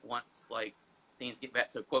think once like things get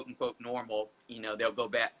back to quote unquote normal, they'll go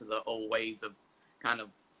back to the old ways of kind of,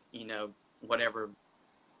 whatever,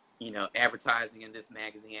 advertising in this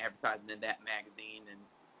magazine, advertising in that magazine,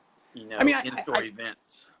 and, in-store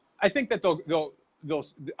events? I think that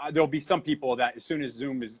there'll be some people that as soon as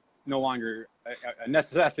Zoom is no longer a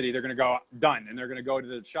necessity, they're going to go done, and they're going to go to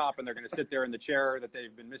the shop and they're going to sit there in the chair that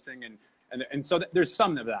they've been missing, and so there's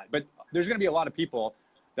some of that, but there's going to be a lot of people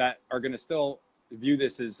that are going to still view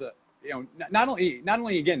this as not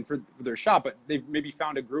only again for their shop, but they've maybe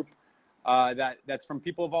found a group that's from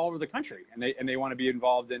people of all over the country, and they want to be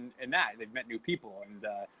involved in that. They've met new people, and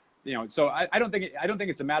so I don't think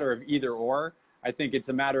it's a matter of either or. I think it's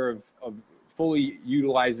a matter of fully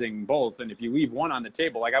utilizing both. And if you leave one on the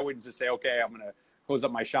table, like I wouldn't just say, okay, I'm going to close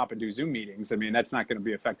up my shop and do Zoom meetings. I mean, that's not going to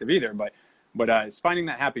be effective either. But it's finding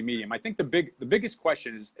that happy medium. I think the biggest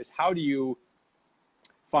question is how do you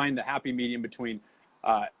find the happy medium between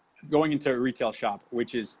going into a retail shop,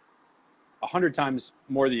 which is 100 times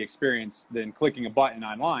more the experience than clicking a button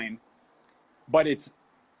online, but it's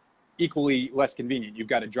equally less convenient. You've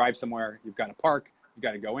got to drive somewhere, you've got to park, you've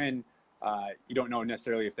got to go in. You don't know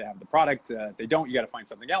necessarily if they have the product. If they don't, you got to find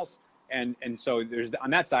something else. And so there's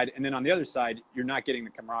on that side, and then on the other side, you're not getting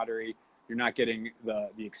the camaraderie, you're not getting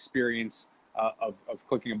the experience of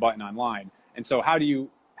clicking a button online. And so how do you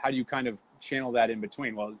kind of channel that in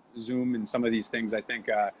between? Well, Zoom and some of these things I think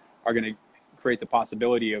are going to create the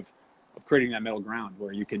possibility of creating that middle ground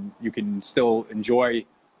where you can still enjoy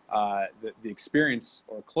the experience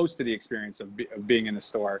or close to the experience of being in the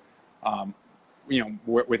store.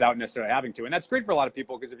 Without necessarily having to. And that's great for a lot of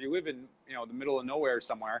people because if you live in, the middle of nowhere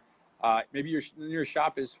somewhere, maybe your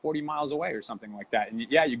shop is 40 miles away or something like that. And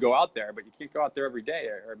you go out there, but you can't go out there every day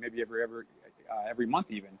or maybe every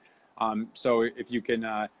month even. So if you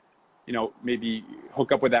can, maybe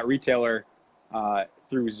hook up with that retailer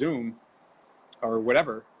through Zoom or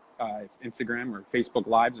whatever, Instagram or Facebook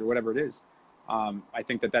Lives or whatever it is, I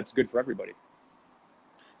think that's good for everybody.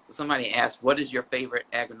 So somebody asked, what is your favorite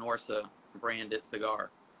Aganorsa branded cigar?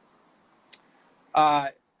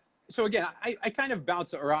 So again, I kind of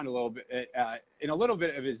bounce around a little bit, and a little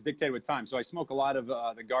bit of it is dictated with time. So I smoke a lot of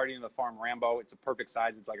the Guardian of the Farm Rambo. It's a perfect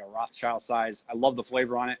size. It's like a Rothschild size. I love the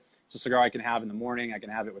flavor on it. It's a cigar I can have in the morning. I can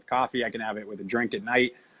have it with coffee. I can have it with a drink at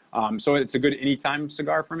night. So it's a good anytime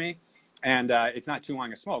cigar for me. And it's not too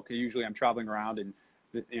long a smoke. Usually I'm traveling around and,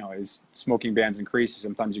 as smoking bans increase,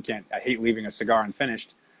 sometimes you can't, I hate leaving a cigar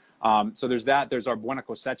unfinished. So there's that. There's our Buena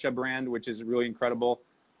Cosecha brand, which is really incredible.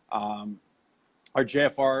 Our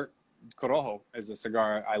JFR Corojo is a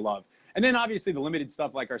cigar I love. And then obviously the limited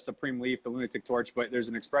stuff like our Supreme Leaf, the Lunatic Torch, but there's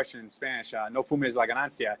an expression in Spanish, no fumes la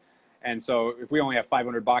ganancia. And so if we only have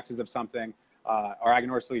 500 boxes of something, our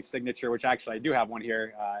Aganorsa Leaf Signature, which actually I do have one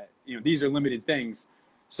here, these are limited things.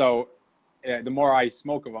 So the more I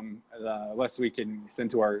smoke of them, the less we can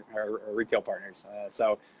send to our retail partners.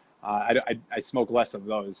 So I smoke less of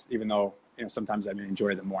those, even though sometimes I may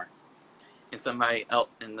enjoy them more. And somebody else,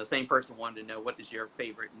 and the same person wanted to know, what is your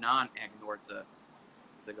favorite non-Aganorsa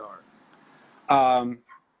cigar?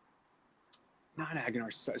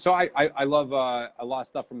 Non-Aganorsa. So I love a lot of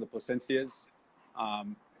stuff from the Plasencias.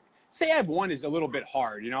 Say I have one is a little bit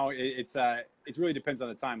hard. It really depends on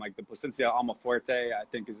the time. Like the Plasencia Almafuerte, I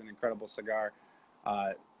think is an incredible cigar.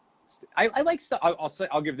 I like stuff.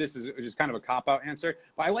 I'll give this as just kind of a cop out answer,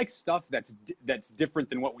 but I like stuff that's different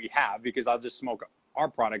than what we have, because I'll just smoke our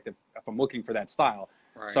product if I'm looking for that style.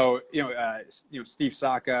 Right. So Steve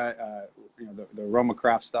Saka, the Roma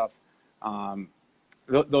Craft stuff.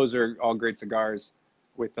 Those are all great cigars.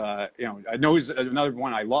 With I know another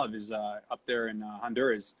one I love is up there in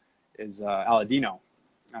Honduras is Aladino.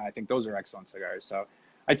 I think those are excellent cigars. So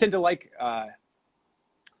I tend to like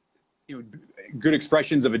good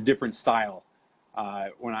expressions of a different style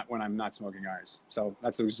when I'm not smoking ours. So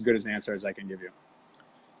that's as good as an answer as I can give you.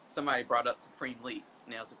 Somebody brought up Supreme Leaf.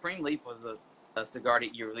 Now, Supreme Leaf was a cigar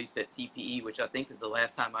that you released at TPE, which I think is the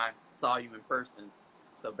last time I saw you in person.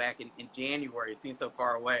 So back in January, it seems so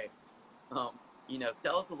far away.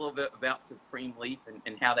 Tell us a little bit about Supreme Leaf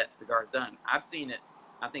and how that cigar is done. I've seen it,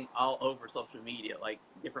 I think, all over social media. Like,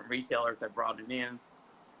 different retailers have brought it in.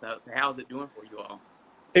 So how's it doing for you all?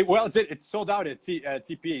 It's sold out at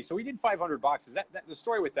TPE. So we did 500 boxes. The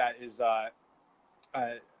story with that is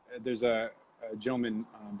there's a gentleman,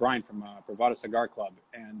 Brian from Bravada Cigar Club,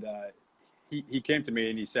 and he came to me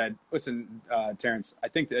and he said, "Listen, Terrence, I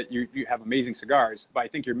think that you have amazing cigars, but I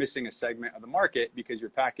think you're missing a segment of the market because your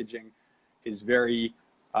packaging is very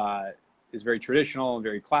traditional and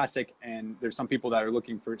very classic, and there's some people that are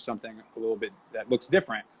looking for something a little bit that looks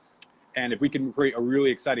different. And if we can create a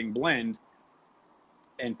really exciting blend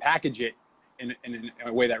and package it in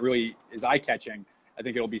a way that really is eye-catching, I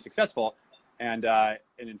think it'll be successful." And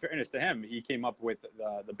in fairness to him, he came up with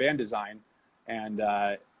the band design, and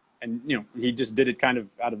he just did it kind of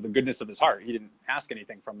out of the goodness of his heart. He didn't ask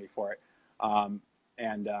anything from me for it,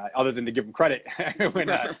 other than to give him credit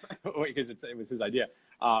because it was his idea.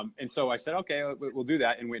 And so I said, okay, we'll do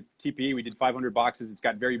that. And with TPE, we did 500 boxes. It's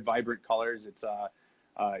got very vibrant colors. It's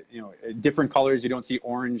different colors. You don't see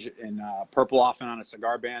orange and purple often on a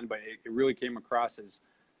cigar band, but it really came across as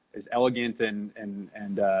elegant and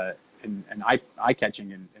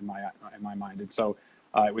eye-catching in my mind. And so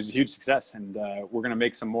it was a huge success, and we're going to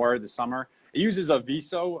make some more this summer. It uses a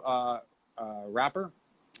Viso wrapper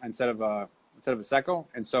instead of a Seco,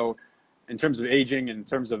 and so in terms of aging, in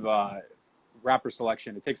terms of wrapper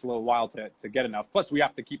selection, it takes a little while to get enough. Plus, we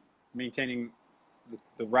have to keep maintaining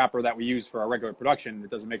the wrapper that we use for our regular production. It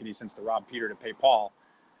doesn't make any sense to rob Peter to pay Paul,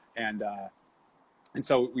 and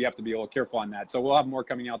so we have to be a little careful on that. So we'll have more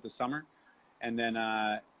coming out this summer, and then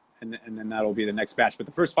that'll be the next batch. But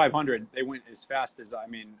the first 500, they went as fast as, I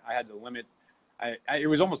had to limit. It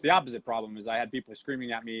was almost the opposite problem, is I had people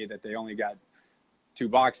screaming at me that they only got 2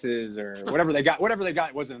 boxes or whatever they got. Whatever they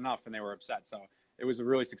got wasn't enough, and they were upset. So it was a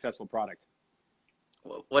really successful product.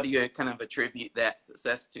 Well, what do you kind of attribute that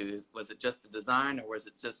success to? Was it just the design, or was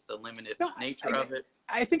it just the limited nature of it?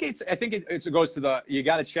 I think it goes to you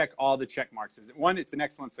got to check all the check marks. One, it's an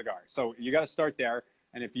excellent cigar, so you got to start there.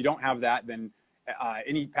 And if you don't have that, then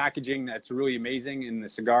any packaging that's really amazing and the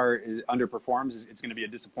cigar underperforms, it's going to be a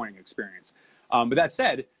disappointing experience. But that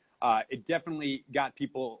said, it definitely got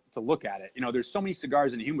people to look at it. There's so many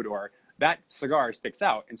cigars in a humidor, that cigar sticks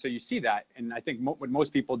out, and so you see that. And I think what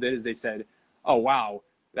most people did is they said, "Oh wow,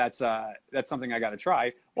 that's something I got to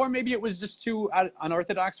try." Or maybe it was just too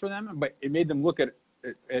unorthodox for them, but it made them look at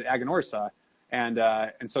Aganorsa, and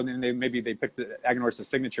so then they picked the Aganorsa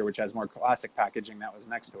Signature, which has more classic packaging that was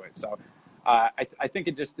next to it. So I think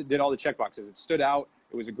it just did all the check boxes. It stood out.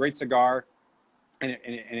 It was a great cigar, and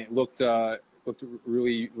it looked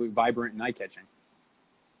really, really vibrant and eye-catching.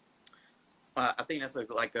 I think that's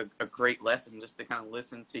a great lesson, just to kind of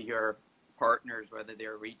listen to your partners, whether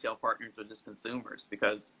they're retail partners or just consumers,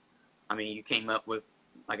 because you came up with,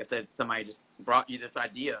 like I said, somebody just brought you this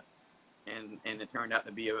idea, and it turned out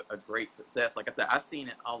to be a great success. Like I said, I've seen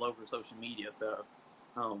it all over social media. So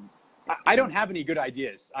I don't have any good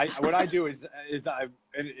ideas. What I do is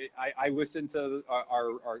I listen to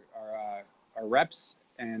our reps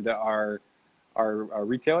and our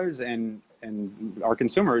retailers and our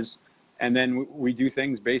consumers, and then we do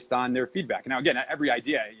things based on their feedback. Now, again, every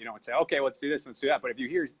idea, you don't say, okay, let's do this, let's do that. But if you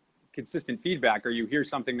hear consistent feedback, or you hear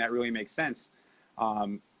something that really makes sense,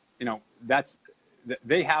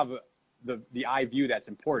 they have the eye view that's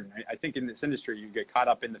important. I think in this industry, you get caught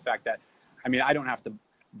up in the fact that, I don't have to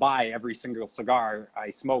buy every single cigar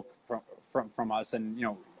I smoke from us. And,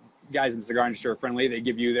 guys in the cigar industry are friendly. They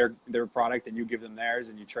give you their product, and you give them theirs,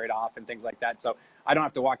 and you trade off and things like that. So I don't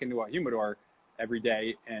have to walk into a humidor every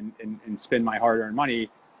day and spend my hard-earned money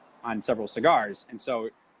on several cigars. And so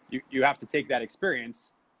you have to take that experience,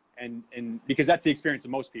 and because that's the experience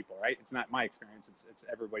of most people, right? It's not my experience. It's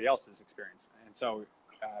everybody else's experience. And so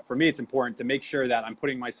for me, it's important to make sure that I'm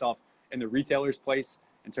putting myself in the retailer's place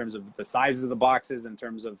in terms of the sizes of the boxes, in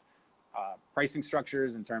terms of pricing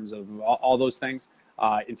structures, in terms of all those things,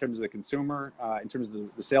 in terms of the consumer, in terms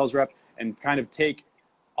of the sales rep, and kind of take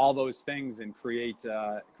all those things and create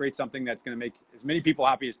something that's going to make as many people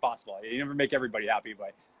happy as possible. You never make everybody happy,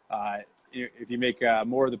 but if you make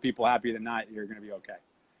more of the people happy than not, you're going to be okay.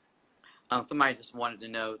 Somebody just wanted to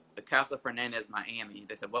know the Casa Fernandez Miami.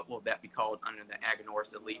 They said, what will that be called under the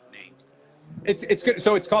Aganorsa Leaf name? It's good.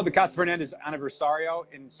 So it's called the Casa Fernandez Aniversario,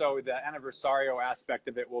 and so the Aniversario aspect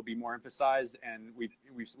of it will be more emphasized, and we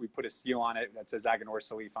put a seal on it that says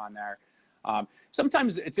Aganorsa Leaf on there.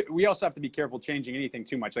 Sometimes we also have to be careful changing anything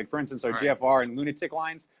too much. Like, for instance, our GFR and Lunatic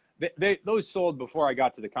lines, those sold before I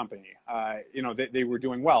got to the company. They were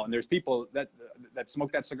doing well, and there's people that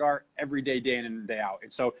smoke that cigar every day, day in and day out.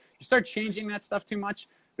 And so you start changing that stuff too much,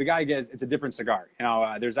 the guy gets, it's a different cigar.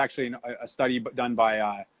 There's actually a study done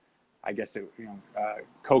by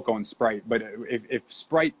Coco and Sprite. But if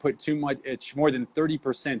Sprite put too much, it's more than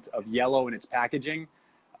 30% of yellow in its packaging,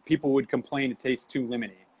 people would complain it tastes too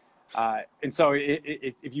lemony. And so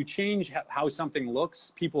if you change how something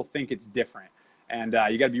looks, people think it's different. And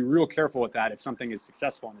you got to be real careful with that if something is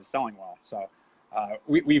successful and is selling well. So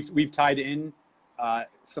we've tied in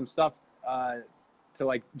some stuff to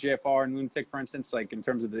like JFR and Lunatic, for instance, like in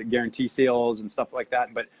terms of the guarantee sales and stuff like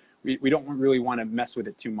that. But we don't really want to mess with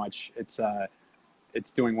it too much.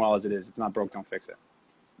 It's doing well as it is. It's not broke, don't fix it.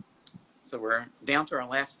 So we're down to our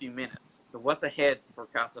last few minutes. So what's ahead for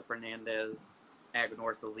Casa Fernandez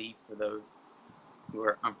Aganorsa Leaf, for those who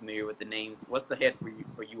are unfamiliar with the names? What's ahead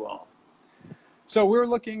for you all? So we're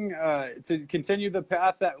looking to continue the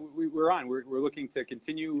path that we're on. We're looking to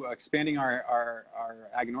continue expanding our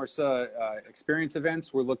Aganorsa experience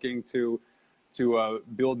events. We're looking to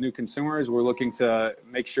build new consumers. We're looking to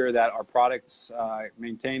make sure that our products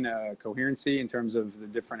maintain coherency in terms of the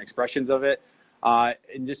different expressions of it.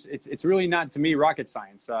 And just it's really not, to me, rocket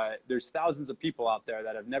science. There's thousands of people out there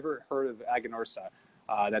that have never heard of Aganorsa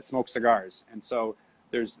that smoke cigars, and so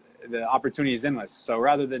the opportunity is endless. So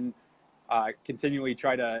rather than continually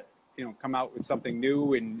try to come out with something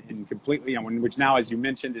new and completely, which now, as you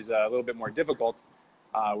mentioned, is a little bit more difficult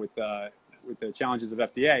with the challenges of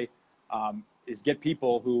FDA, is get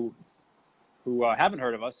people who haven't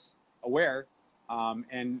heard of us aware,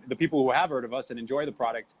 and the people who have heard of us and enjoy the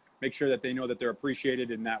product, make sure that they know that they're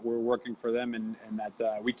appreciated and that we're working for them, and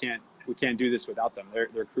that we can't do this without them.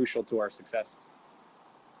 They're crucial to our success.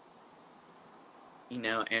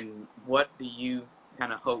 And what do you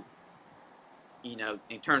kind of hope,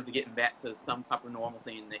 in terms of getting back to some type of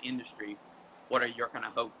normalcy in the industry? What are your kind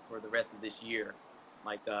of hopes for the rest of this year?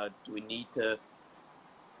 Like, do we need to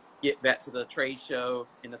get back to the trade show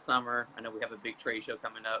in the summer? I know we have a big trade show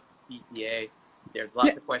coming up, PCA. There's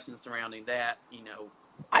lots of questions surrounding that.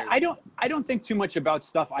 I don't think too much about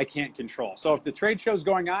stuff I can't control. So if the trade show's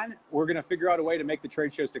going on, we're going to figure out a way to make the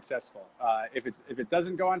trade show successful. If it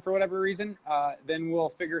doesn't go on for whatever reason, then we'll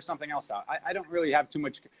figure something else out. I don't really have too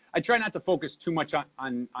much. I try not to focus too much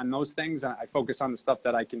on those things. I focus on the stuff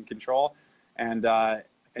that I can control, and I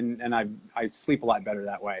sleep a lot better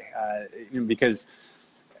that way. Because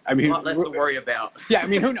a lot less to worry about. Yeah,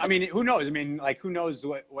 who knows? Who knows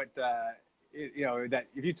what that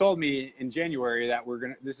if you told me in January that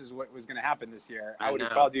this is what was gonna happen this year, I would have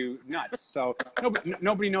called you nuts. So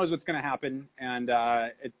nobody knows what's gonna happen, and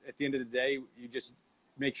at the end of the day, you just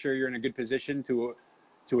make sure you're in a good position to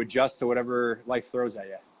adjust to whatever life throws at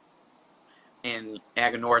you. And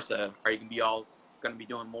Aganorsa, are you gonna be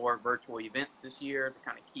doing more virtual events this year to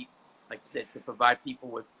kind of keep, like you said, to provide people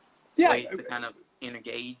with ways to kind of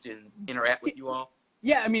engage and interact with you all?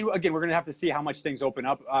 Yeah, again, we're going to have to see how much things open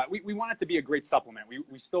up. We want it to be a great supplement.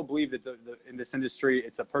 We still believe that in this industry,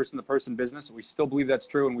 it's a person-to-person business. We still believe that's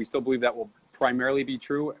true, and we still believe that will primarily be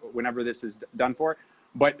true whenever this is done for.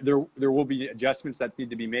 But there will be adjustments that need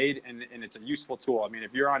to be made, and it's a useful tool.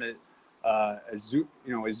 If you're on a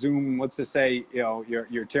Zoom, let's just say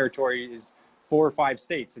your territory is 4 or 5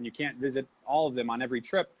 states, and you can't visit all of them on every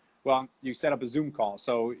trip. Well, you set up a Zoom call,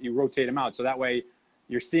 so you rotate them out, so that way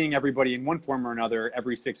you're seeing everybody in one form or another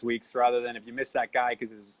every 6 weeks, rather than if you miss that guy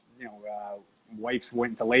because his wife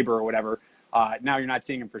went into labor or whatever. Now you're not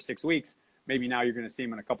seeing him for 6 weeks. Maybe now you're going to see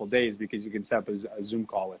him in a couple of days because you can set up a Zoom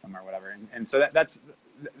call with him or whatever. And so that's,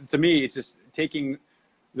 to me, it's just taking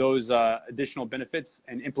those additional benefits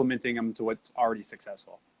and implementing them to what's already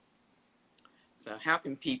successful. So how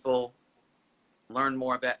can people learn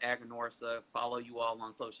more about Aganorsa, follow you all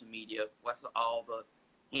on social media? What's all the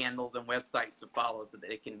handles and websites to follow so that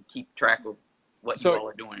they can keep track of what you all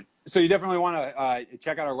are doing? So you definitely want to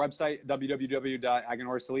check out our website,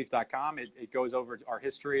 www.aganorsaleaf.com. It goes over our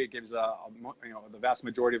history. It gives the vast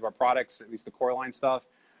majority of our products, at least the core line stuff.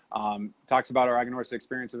 talks about our Aganorsa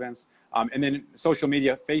Experience events. And then social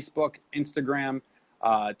media, Facebook, Instagram,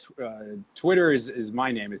 Twitter is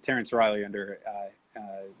my name. It's Terrence Riley under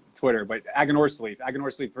Twitter, but Aganorsa Leaf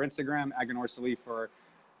for Instagram, Aganorsa Leaf for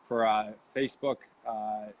Facebook.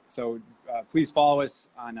 So please follow us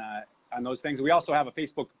on those things. We also have a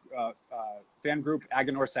Facebook fan group,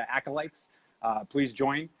 Aganorsa Acolytes. Please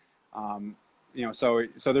join. So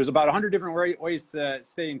there's about 100 different ways to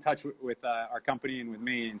stay in touch with our company and with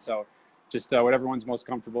me. And so just whatever one's most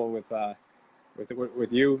comfortable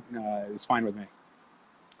with you is fine with me.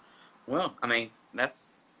 Well, I mean, that's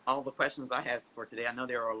all the questions I have for today. I know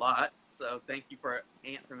there are a lot, so thank you for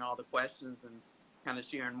answering all the questions and kind of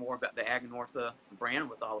sharing more about the Aganorsa brand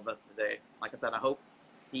with all of us today. Like I said, I hope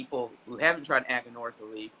people who haven't tried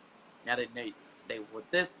Aganorsa Leaf, now that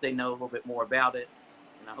they know a little bit more about it,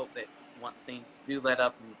 and I hope that once things do let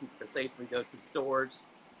up and people can safely go to stores,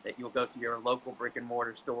 that you'll go to your local brick and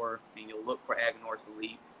mortar store and you'll look for Aganorsa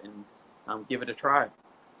Leaf and give it a try.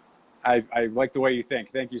 I like the way you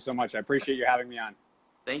think. Thank you so much. I appreciate you having me on.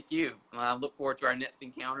 Thank you. I look forward to our next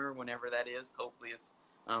encounter, whenever that is. Hopefully it's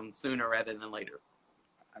sooner rather than later.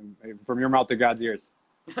 From your mouth to God's ears.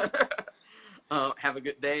 Have a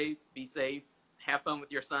good day. Be safe. Have fun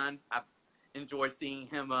with your son. I've enjoyed seeing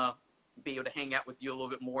him be able to hang out with you a little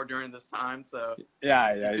bit more during this time. So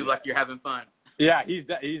yeah. You two, like, you're having fun. Yeah, he's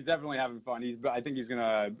definitely having fun. I think he's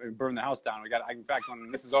gonna burn the house down. In fact,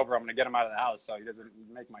 when this is over, I'm gonna get him out of the house so he doesn't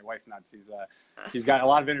make my wife nuts. He's got a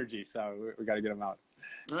lot of energy, so we got to get him out.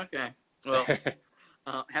 Okay. Well,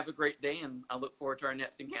 have a great day, and I look forward to our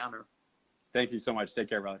next encounter. Thank you so much. Take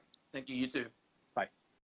care, brother. Thank you. You too.